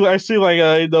cool. I see like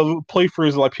the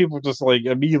playthroughs like people just like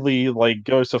immediately like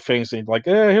go to things and like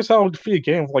here's how to defeat a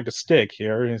game with like a stick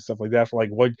here and stuff like that for like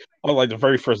what on like the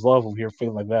very first level here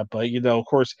thing like that. But of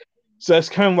course, so that's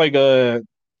kind of like a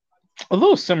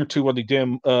little similar to what they did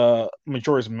in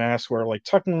Majora's Mask, where like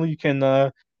technically you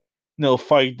can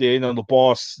fight the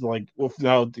boss like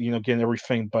without getting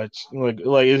everything, but like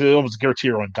it's almost guarantee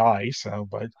you're gonna die. So,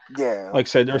 but Yeah. like I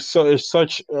said, there's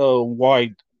such a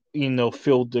wide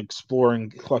field to explore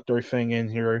and collect everything in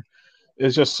here.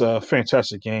 It's just a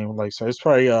fantastic game. Like I said, it's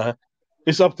probably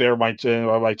it's up there my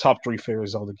top three favorite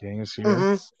Zelda games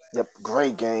here. Yep.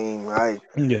 Great game. I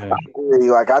Yeah,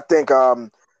 agree. Like I think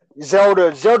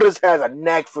Zelda has a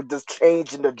knack for just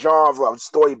changing the genre of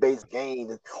story based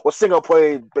games or single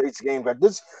player based games. Like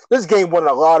this game won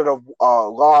a lot of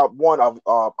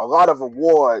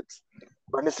awards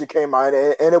when this came out,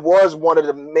 and it was one of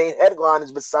the main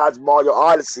headliners besides Mario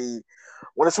Odyssey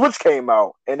when the Switch came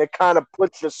out, and it kind of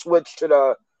puts the Switch to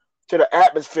the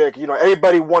atmosphere.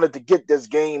 Everybody wanted to get this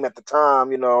game at the time.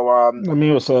 I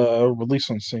mean it was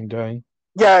released on the same day.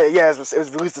 Yeah, it was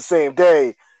released the same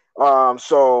day. And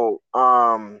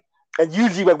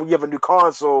usually like when you have a new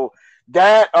console,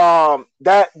 that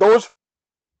those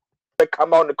that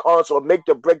come out in the console make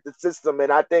or break the system.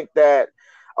 And I think that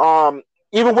um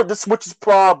even with the Switch's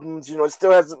problems, it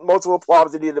still has multiple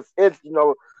problems it need to fix,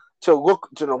 to look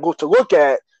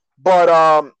at. But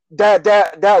that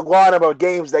lineup of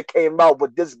games that came out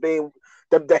with this being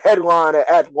the headline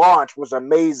at launch was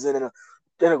amazing, and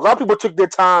a lot of people took their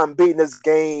time beating this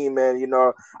game, and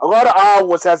a lot of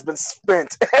hours has been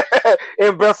spent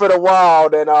in Breath of the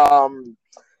Wild, and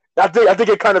I think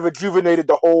it kind of rejuvenated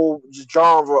the whole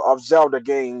genre of Zelda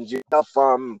games.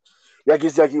 From like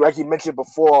you mentioned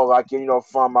before, like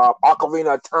from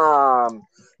Ocarina of Time,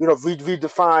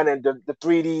 redefining the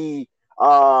 3D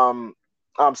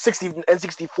 60 and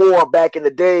 64 back in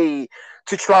the day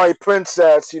to Twilight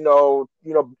Princess, being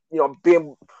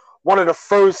one of the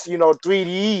first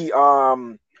 3D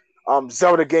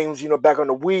Zelda games, back on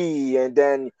the Wii, and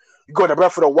then you go to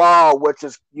Breath of the Wild, which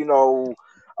is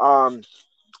um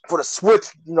for the Switch,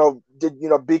 did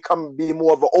be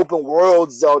more of an open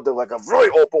world Zelda, like a very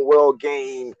open world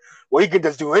game where you can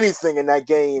just do anything in that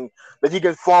game. That you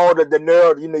can follow the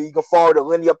nerd, you can follow the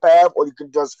linear path, or you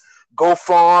can just go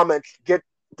farm and get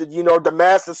the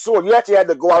Master Sword. You actually had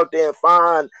to go out there and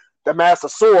find the Master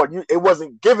Sword. It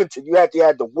wasn't given to you. You actually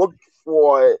had to look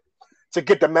for it to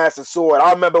get the Master Sword.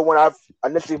 I remember when I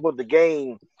initially put the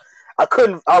game, I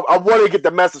couldn't. I wanted to get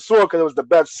the Master Sword because it was the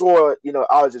best sword.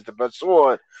 Ours is the best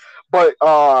sword, but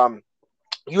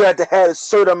you had to have a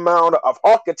certain amount of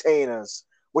heart containers,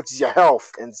 which is your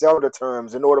health in Zelda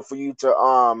terms, in order for you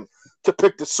to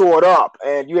pick the sword up,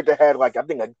 and you had to have like I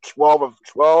think a 12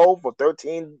 or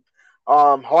 13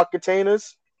 heart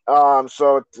containers.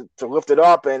 So to lift it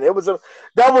up, and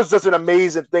that was just an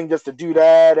amazing thing just to do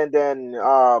that, and then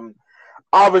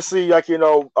obviously like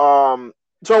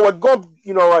so like go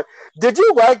like did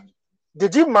you like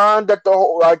did you mind that the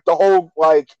whole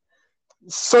like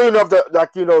certain of the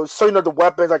certain of the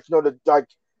weapons like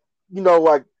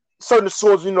like certain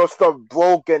swords stuff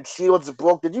broke and shields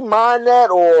broke, did you mind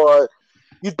that, or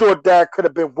you thought that could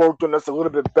have been worked on just a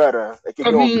little bit better, like in I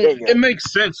your mean, it opinion?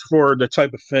 makes sense for the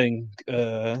type of thing,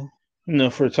 for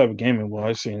the type of game it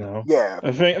was. Yeah.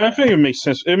 I think it makes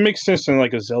sense. It makes sense in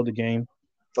like a Zelda game.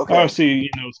 Okay. Obviously,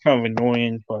 it's kind of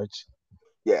annoying, but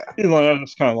Yeah.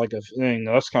 that's kind of like a thing.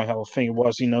 That's kind of how the thing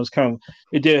was. It's kind of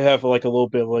it did have like a little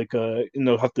bit like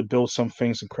have to build some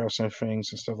things and craft some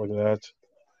things and stuff like that.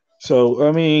 So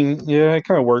I mean, yeah, it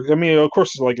kind of worked. I mean, of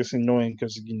course, it's annoying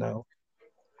because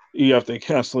you have to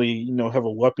constantly have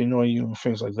a weapon on you and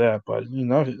things like that. But I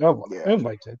Yeah.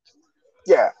 liked it.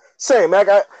 Yeah. Same. Like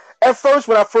at first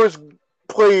when I first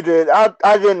played it,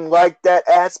 I didn't like that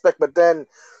aspect, but then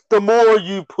the more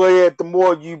you play it, the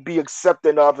more you be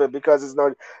accepting of it because it's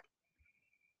not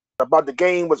about the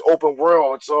game was open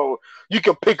world, so you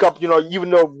can pick up, even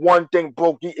though one thing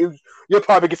broke, you'll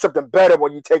probably get something better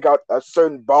when you take out a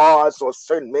certain boss or a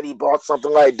certain mini boss,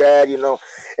 something like that.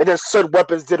 And then certain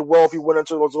weapons did well if you went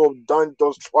into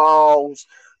those trials.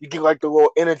 You get like the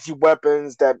little energy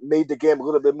weapons that made the game a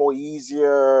little bit more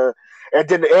easier. And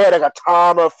then they had like a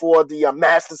timer for the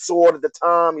Master Sword at the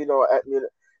time,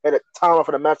 at a timer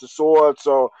for the Master Sword,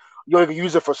 so you only can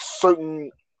use it for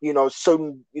certain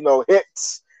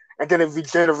hits, and then it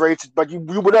regenerates, but you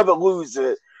would never lose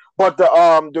it. But the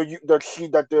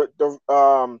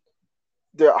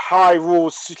high rule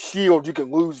shield, you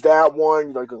can lose that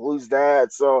one. You can lose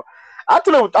that. So I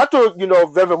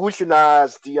thought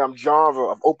revolutionized the genre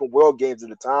of open world games at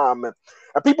the time, and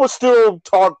people still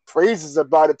talk praises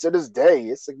about it to this day.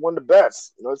 It's like one of the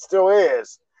best. It still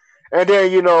is. And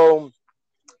then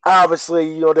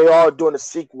obviously, they are doing a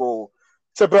sequel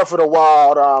to Breath of the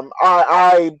Wild.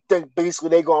 I think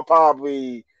basically it's gonna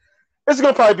probably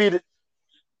be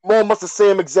almost the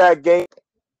same exact game,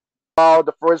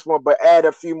 the first one, but add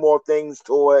a few more things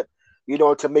to it,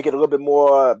 to make it a little bit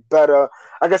more better.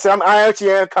 Like I said, I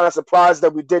actually am kind of surprised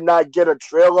that we did not get a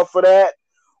trailer for that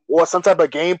or some type of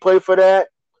gameplay for that.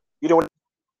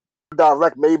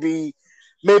 Direct, maybe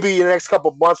in the next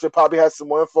couple of months we'll probably have some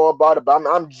more info about it. But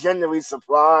I'm genuinely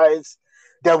surprised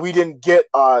that we didn't get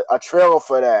a trailer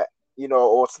for that,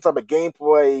 or some type of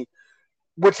gameplay,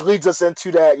 which leads us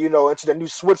into that, into the new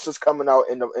Switch that's coming out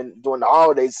during the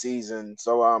holiday season.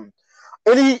 So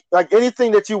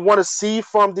anything that you want to see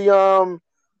from the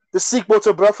sequel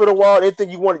to Breath of the Wild,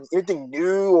 anything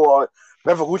new or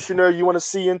revolutionary you want to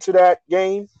see into that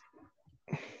game?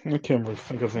 I can't really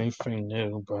think of anything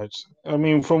new, but I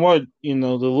mean, from what the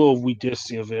little we did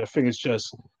see of it, I think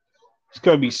it's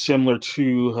gonna be similar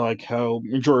to like how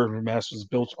Majora Mask was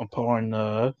built upon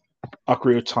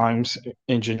Ocarina of Time's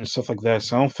engine and stuff like that.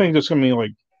 So I don't think there's gonna be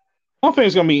like I don't think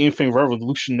it's gonna be anything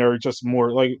revolutionary. Just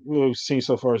more like what we've seen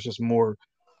so far is just more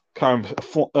kind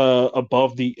of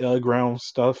above the ground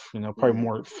stuff. Probably Mm-hmm.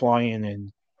 more flying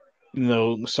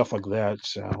and stuff like that.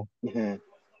 So. Mm-hmm.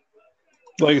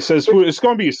 Like it says, it's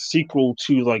going to be a sequel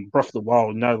to like Breath of the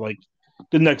Wild, not like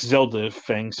the next Zelda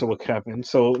thing. So what happened?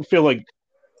 So I feel like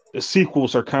the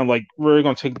sequels are kind of like we're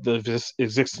going to take the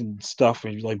existing stuff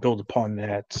and like build upon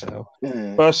that. So,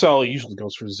 Mm-hmm. but that's how it usually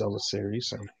goes for the Zelda series.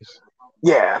 So.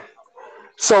 Yeah.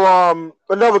 So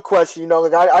another question,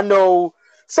 like I know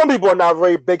some people are not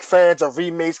very big fans of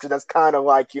remakes because that's kind of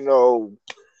like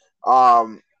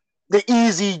um the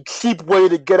easy cheap way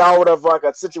to get out of like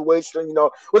a situation.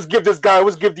 Let's give these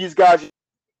guys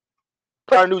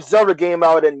a new Zelda game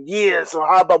out in years. So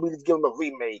how about we just give them a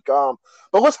remake? But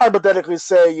let's hypothetically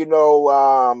say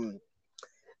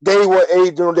they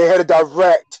had a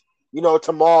direct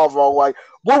tomorrow. Like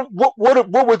what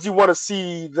would you want to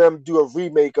see them do a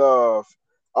remake of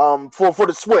for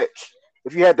the Switch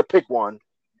if you had to pick one?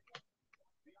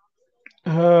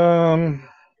 Um,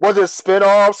 Whether it's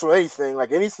spin-offs or anything,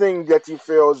 like anything that you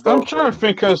feel as I'm though. trying to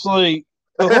think because like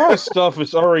a lot of stuff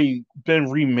has already been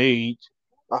remade.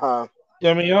 Uh-huh.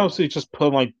 I mean, obviously, just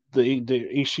put like the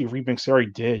HD remakes they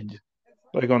already did,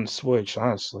 like on the Switch,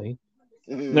 honestly.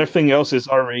 And Mm-hmm. everything else is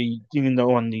already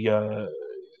on the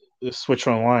Switch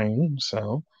Online.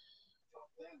 So,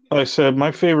 like I said,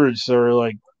 my favorites are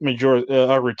like Major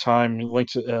every time Link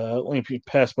to the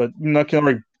Past, but I'm not gonna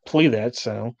already play that.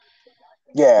 So, like,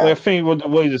 Yeah. I think what the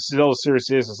way the Zelda series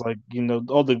is like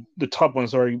all the top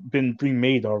ones already been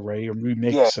remade already or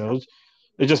remixed. Yeah. So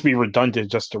it'd just be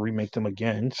redundant just to remake them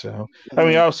again. So, I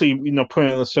mean, Mm-hmm. obviously,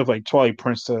 putting in stuff like Twilight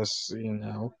Princess,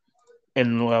 and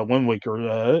Wind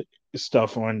Waker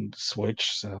stuff on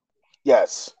Switch. So.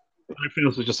 Yes. I feel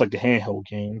it's just like the handheld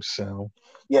games. So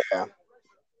Yeah.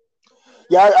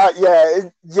 Yeah.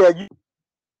 Yeah. You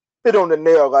hit on the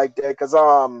nail like that because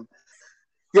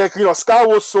yeah,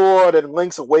 Skyward Sword and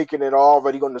Link's Awakening are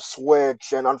already on the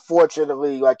Switch, and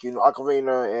unfortunately, like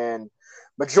Ocarina and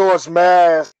Majora's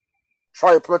Mask,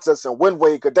 Twilight Princess, and Wind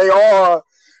Waker, they are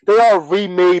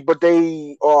remade, but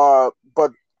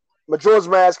Majora's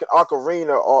Mask and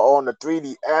Ocarina are on the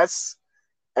 3DS,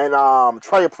 and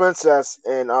Twilight Princess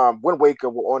and Wind Waker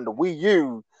were on the Wii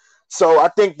U. So I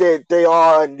think that they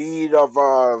are in need of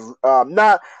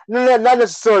not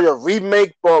necessarily a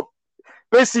remake, but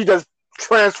basically just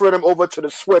transfer them over to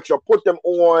the Switch or put them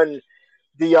on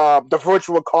the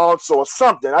virtual console or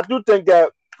something. I do think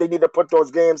that they need to put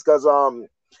those games because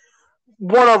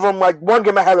one of them, like one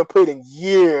game I haven't played in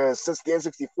years since the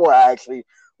N64 actually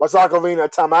was Ocarina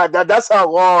of Time. That's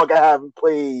how long I haven't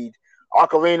played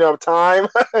Ocarina of Time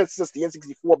since the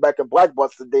N64 back in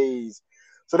Blockbuster days.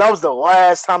 So that was the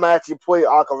last time I actually played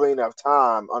Ocarina of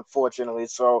Time, unfortunately.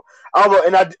 So I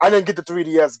didn't get the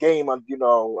 3DS game,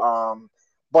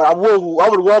 but I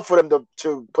would love for them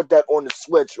to put that on the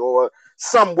Switch or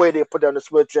some way they put that on the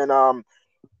Switch. And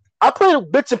I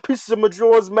played bits and pieces of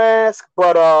Majora's Mask,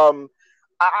 but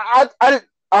I didn't.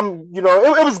 It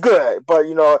was good, but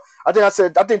I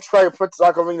think Twilight Princess,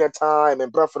 Ocarina of Time,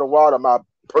 and Breath of the Wild are my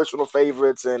personal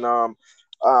favorites, and of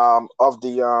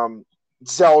the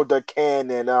Zelda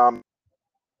canon. Talk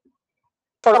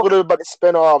a little about the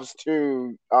spinoffs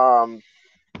too. The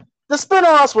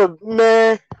spinoffs were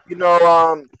meh.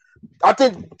 I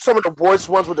think some of the worst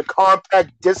ones were the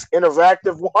compact disc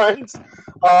interactive ones.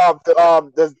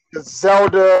 The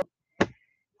Zelda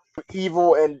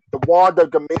Evil and the Wand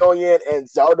of Gamaliel and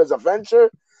Zelda's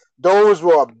Adventure. Those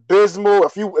were abysmal.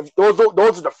 If those are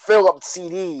the fill up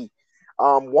CD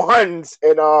ones,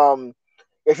 and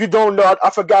if you don't know, I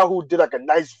forgot who did like a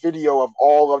nice video of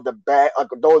all of the bad like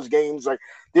those games. Like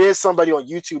there's somebody on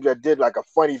YouTube that did like a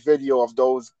funny video of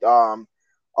those of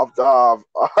the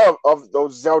of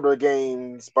those Zelda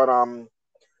games. But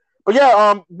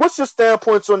yeah, what's your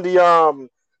standpoints on the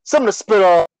some of the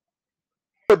spin-off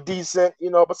were decent,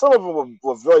 but some of them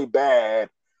were very bad.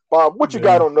 Bob, what you Yeah.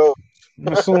 got on those?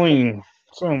 It's only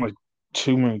like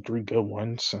two, maybe three good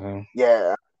ones. So.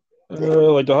 Yeah.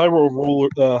 Like the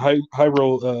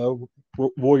Hyrule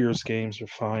Warriors games are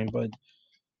fine, but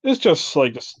it's just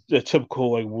like a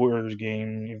typical like Warriors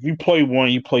game. If you play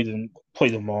one, you play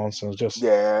them all. So just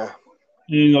Yeah.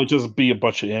 just be a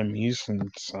bunch of enemies,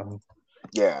 and so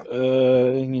Yeah.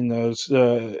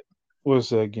 what's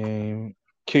that game?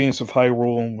 Cadence of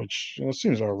Hyrule, which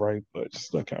seems alright, but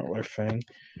it's not kind of my thing.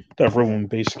 That Roman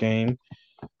based game.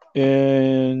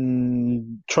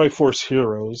 And Triforce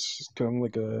Heroes is kind of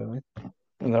like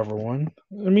another one.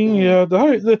 I mean, yeah,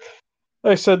 like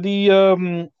I said,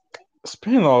 the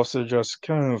spin-offs are just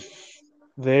kind of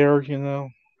there,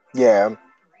 Yeah.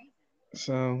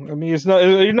 So I mean, it's not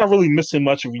you're not really missing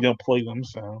much if you don't play them.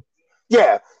 So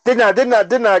Yeah. They're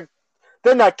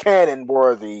not canon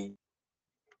worthy.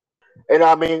 And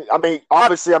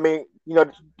obviously, I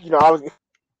was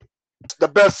the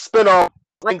best spin-off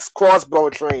Link's crossbow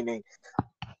training.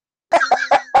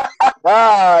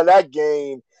 That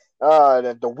game.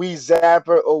 The Wii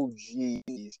Zapper. Oh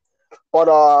jeez. But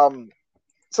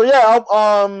so yeah,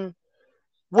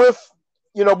 with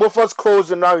with us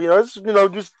closing out,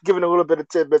 just giving a little bit of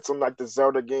tidbits on like the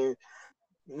Zelda game.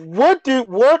 What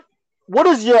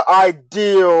is your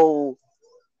ideal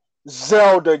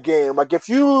Zelda game? Like if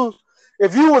you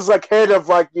was like head of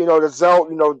like the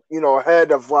Zelda,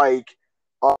 head of like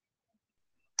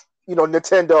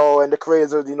Nintendo and the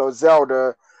creators of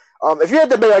Zelda. If you had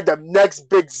to make like the next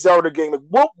big Zelda game, like,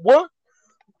 what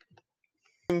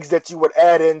things that you would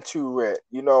add into it,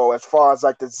 as far as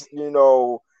like the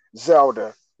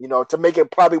Zelda, to make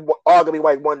it probably arguably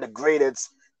like one of the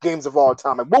greatest games of all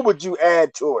time. Like, what would you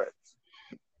add to it?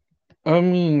 I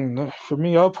mean, for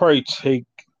me, I'll probably take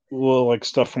like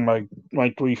stuff from my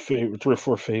three or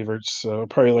four favorites. So I'll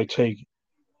probably like take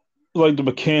like the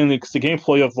mechanics, the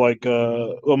gameplay of like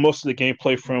most of the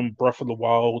gameplay from Breath of the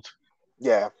Wild.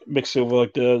 Yeah. Mix it with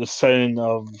like the setting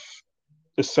of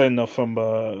from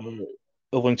A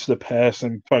Link to the Past,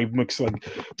 and probably mix like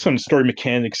some story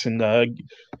mechanics and a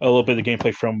little bit of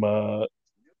gameplay from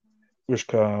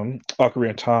Ocarina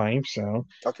of Time. So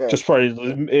Okay. just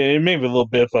probably maybe a little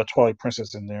bit of Twilight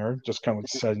Princess in there, just kind of like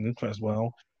setting as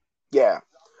well. Yeah.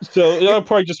 So I'll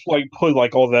probably just like put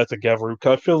like all that together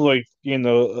because I feel like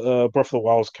Breath of the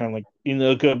Wild is kind of like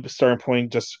a good starting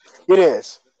point. Just it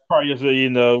is probably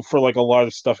for like a lot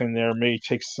of stuff in there, maybe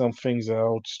take some things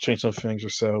out, change some things or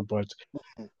so. But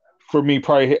for me,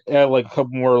 probably add like a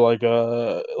couple more like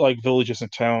villages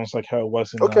and towns, like how it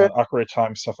was in Ocarina of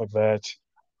Time, stuff like that.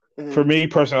 Mm-hmm. For me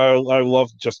personally, I love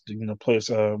just play as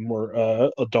a more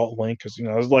adult Link because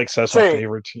it's like that's my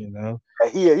favorite.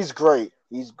 He's great.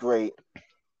 He's great.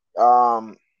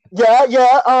 Yeah.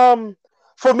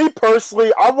 For me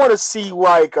personally, I want to see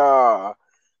like I'm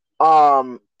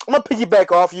gonna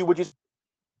piggyback off you, which is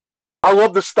I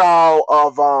love the style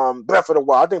of Breath of the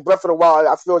Wild. I think Breath of the Wild,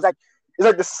 I feel it's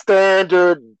like the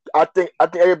standard. I think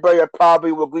everybody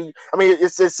probably will agree. I mean,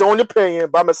 it's its own opinion,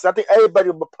 but I think everybody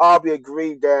would probably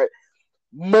agree that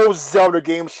most Zelda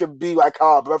games should be like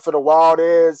how Breath of the Wild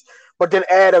is, but then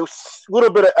add a little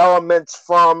bit of elements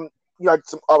from like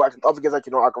some other games like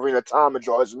Ocarina of Time,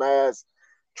 Majora's Mask,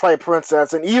 Twilight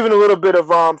Princess, and even a little bit of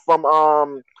from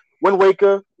Wind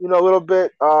Waker, a little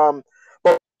bit.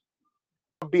 But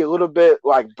be a little bit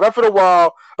like Breath of the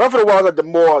Wild. Breath of the Wild is like the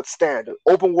more standard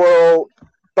open world.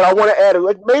 but I want to add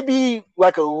like maybe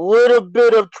like a little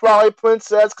bit of Twilight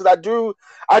Princess because I do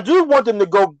want them to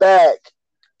go back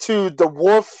to the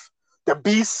wolf, the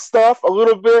beast stuff a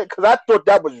little bit because I thought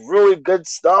that was really good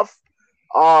stuff.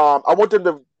 I want them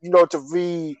to to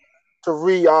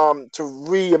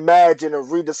reimagine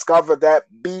and rediscover that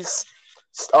beast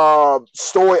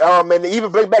story element. And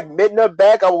even bring back Midna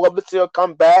back. I would love to see her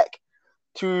come back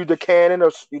to the canon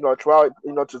of Twilight,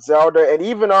 to Zelda, and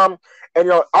even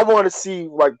and I want to see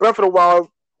like Breath of the Wild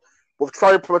with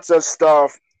Twilight Princess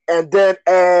stuff, and then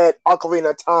add Ocarina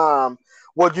of Time,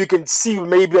 where you can see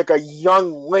maybe like a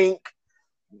young Link,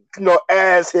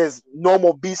 as his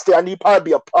normal beast. I need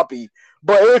probably be a puppy,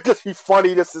 but it would just be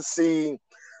funny just to see,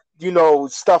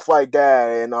 stuff like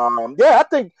that. And yeah, I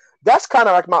think that's kind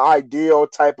of like my ideal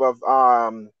type of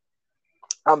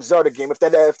Zelda game if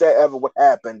that ever would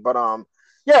happen. But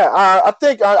yeah, I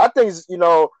think I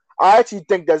actually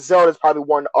think that Zelda is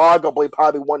arguably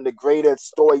probably one of the greatest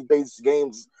story based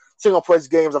games, single player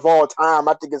games of all time.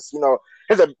 I think it's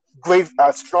a great,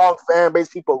 strong fan base.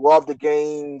 People love the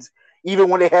games, even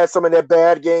when they had some of their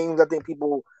bad games. I think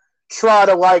people try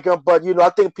to like them, but I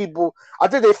think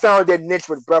they found their niche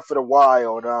with Breath of the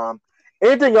Wild.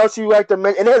 Anything else you like to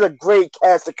mention? And it has a great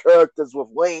cast of characters with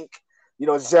Link,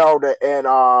 Zelda, and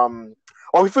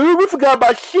we forgot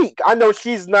about Sheik. I know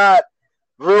she's not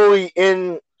really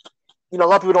in. A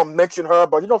lot of people don't mention her,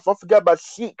 but don't forget about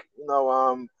Sheik.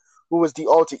 Who was the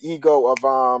alter ego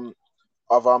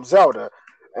of Zelda,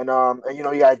 and you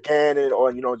got Ganon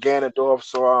or Ganondorf.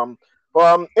 So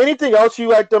anything else you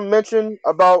like to mention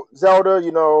about Zelda?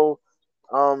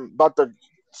 About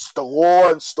the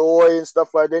lore and story and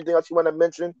stuff like that. Anything else you want to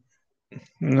mention?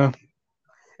 No.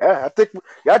 Yeah, I think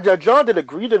John did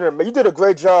agree to him. You did a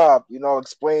great job,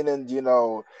 explaining,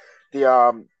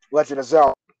 the Legend of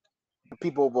Zelda.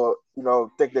 People will,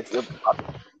 think that you're.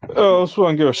 I also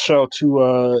want to give a shout out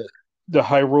to the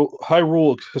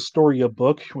Hyrule Historia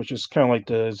book, which is kind of like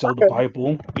the Zelda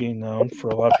Bible, for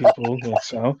a lot of people.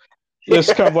 So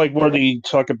it's kind of like where they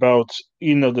talk about,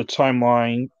 the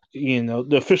timeline,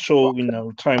 the official,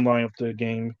 timeline of the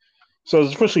game. So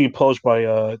it's officially published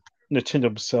by Nintendo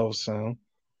themselves. So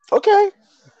Okay.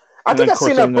 I and think then, I've of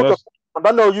seen course, that book.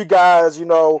 I know you guys,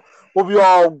 when we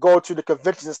all go to the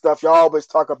conventions and stuff, you always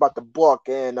talk about the book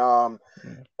and how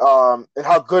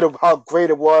great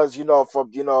it was,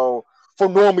 for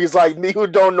normies like me who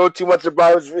don't know too much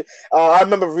about it. I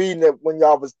remember reading it when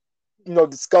y'all was,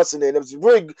 discussing it. It's a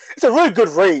really good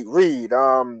read.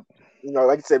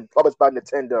 Like I said, published by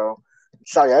Nintendo.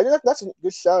 Shout out. That's a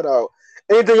good shout out.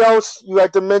 Anything else you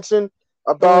like to mention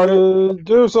about it?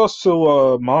 There's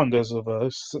also mangas of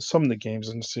some of the games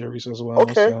in the series as well.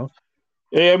 Okay. So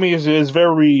yeah, I mean, it's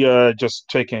very just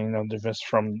taking the best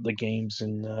from the games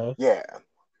and Yeah.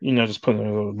 just putting it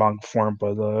in a manga form.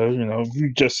 But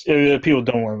you just people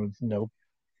don't want to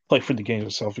play for the game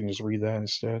itself, you can just read that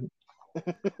instead.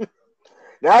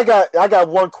 Now I got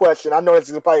one question. I know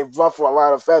it's gonna probably ruffle a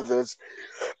lot of feathers,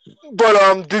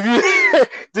 but do you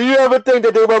do you ever think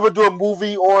that they will ever do a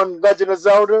movie on Legend of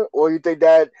Zelda, or you think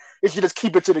that it should just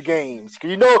keep it to the games?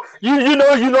 'Cause it's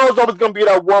always gonna be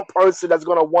that one person that's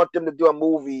gonna want them to do a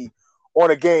movie on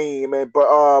a game,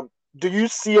 but do you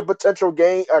see a potential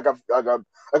game like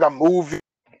a movie,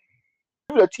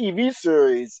 even a TV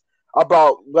series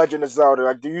about Legend of Zelda?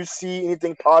 Like, do you see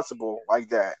anything possible like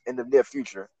that in the near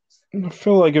future? I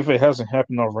feel like if it hasn't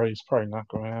happened already, it's probably not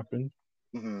going to happen.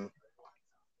 Hmm.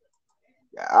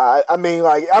 Yeah, I mean,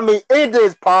 anything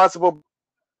is possible.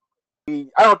 I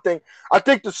don't think. I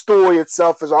think the story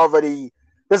itself is already.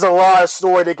 There's a lot of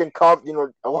story they can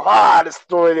cover. A lot of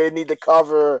story they need to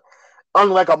cover.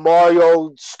 Unlike a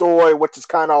Mario story, which is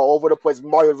kind of all over the place.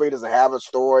 Mario really doesn't have a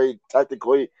story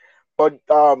technically, but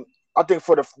I think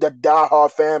for the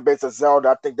diehard fan base of Zelda,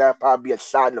 I think that'd probably be a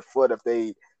shot in the foot if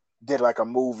they did like a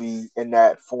movie in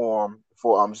that form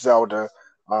for Zelda.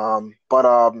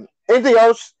 But anything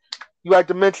else you like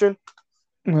to mention?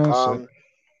 That's it. Um,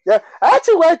 yeah, I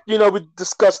actually like, we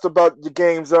discussed about the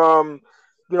games.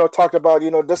 Talked about,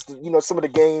 just some of the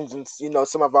games and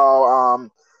some of our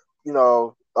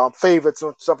favorites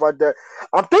and stuff like that.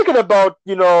 I'm thinking about,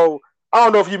 I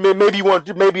don't know if you maybe you want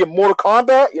to do maybe a Mortal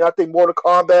Kombat. I think Mortal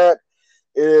Kombat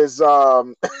is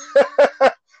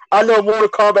I know Mortal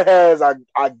Kombat has a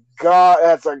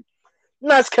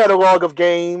nice catalog of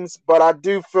games, but I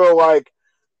do feel like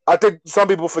I think some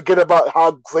people forget about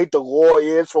how great the lore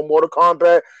is for Mortal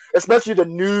Kombat, especially the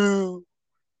new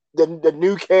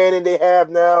canon they have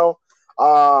now.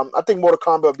 I think Mortal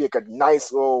Kombat would be like a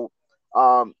nice little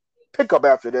pickup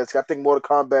after this. I think Mortal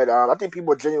Kombat. I think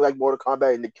people genuinely like Mortal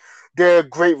Kombat, and they're a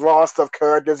great roster of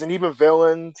characters and even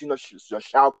villains.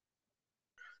 Shao,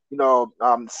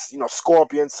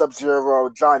 Scorpion, Sub Zero,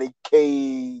 Johnny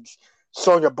Cage,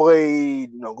 Sonya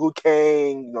Blade, Liu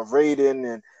Kang,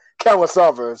 Raiden, and countless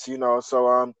others.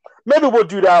 Maybe we'll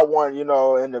do that one. In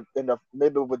the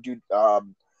maybe we'll do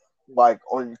like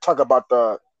on talk about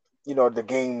the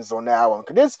games on that one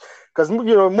because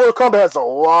Mortal Kombat has a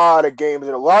lot of games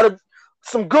and a lot of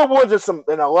some good ones and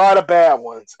a lot of bad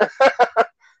ones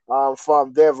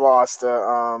from their roster.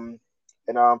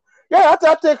 And yeah, I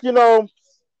think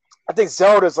I think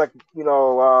Zelda's like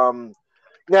now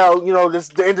this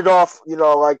to end it off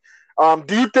like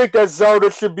do you think that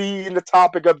Zelda should be in the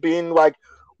topic of being like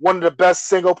one of the best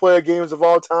single player games of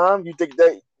all time? You think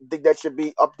that should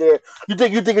be up there? You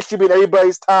think it should be in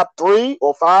everybody's top 3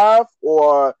 or 5,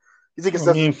 or you think it I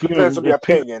just mean, if depends on the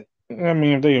opinion?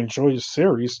 if they enjoy the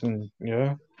series, then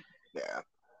yeah. Yeah, I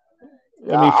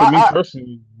yeah. mean, for me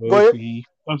personally, Go would ahead. be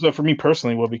for me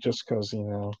personally would be just because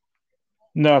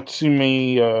not too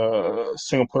many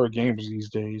single player games these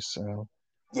days. So,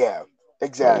 Yeah, but yeah,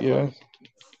 exactly.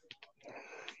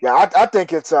 Yeah, I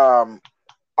think it's I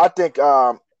think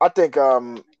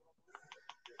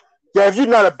yeah, if you're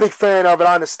not a big fan of it,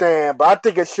 I understand, but I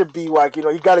think it should be like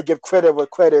you got to give credit where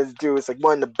credit is due. It's like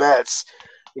one of the best.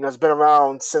 It's been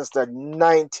around since the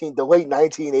late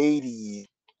 1980s.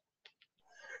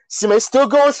 See, man, it's still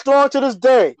going strong to this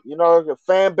day. The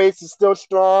fan base is still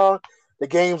strong. The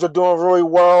games are doing really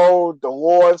well. The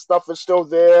lore and stuff is still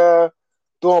there.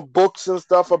 Doing books and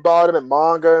stuff about it and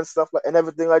manga and stuff and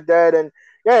everything like that. And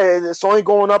yeah, it's only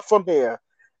going up from here.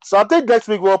 So I think next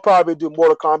week we'll probably do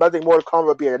Mortal Kombat. I think Mortal Kombat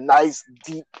will be a nice,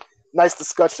 deep, nice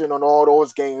discussion on all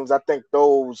those games. I think the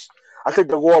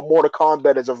lore of Mortal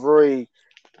Kombat is a very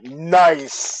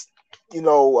nice,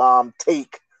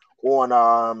 take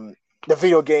on the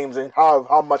video games and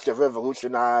how much they've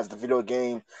revolutionized the video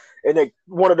game. And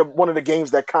one of the games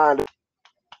that kind of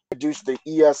introduced the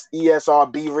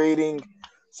ESRB rating.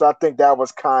 So I think that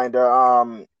was kind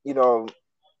of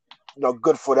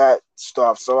good for that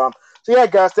stuff. So yeah,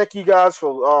 guys, thank you guys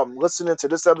for listening to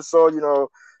this episode.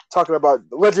 Talking about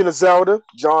Legend of Zelda.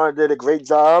 John did a great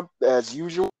job as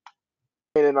usual.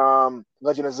 And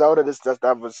Legend of Zelda,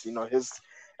 that was his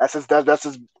that's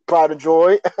his pride and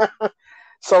joy.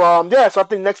 So yeah, so I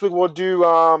think next week we'll do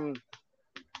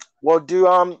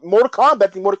Mortal Kombat. I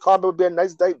think Mortal Kombat would be a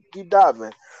nice deep dive,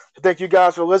 man. So thank you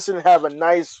guys for listening. Have a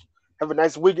nice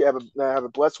week. Have a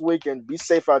blessed week and be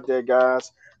safe out there,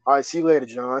 guys. All right, see you later,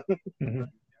 John. Mhm.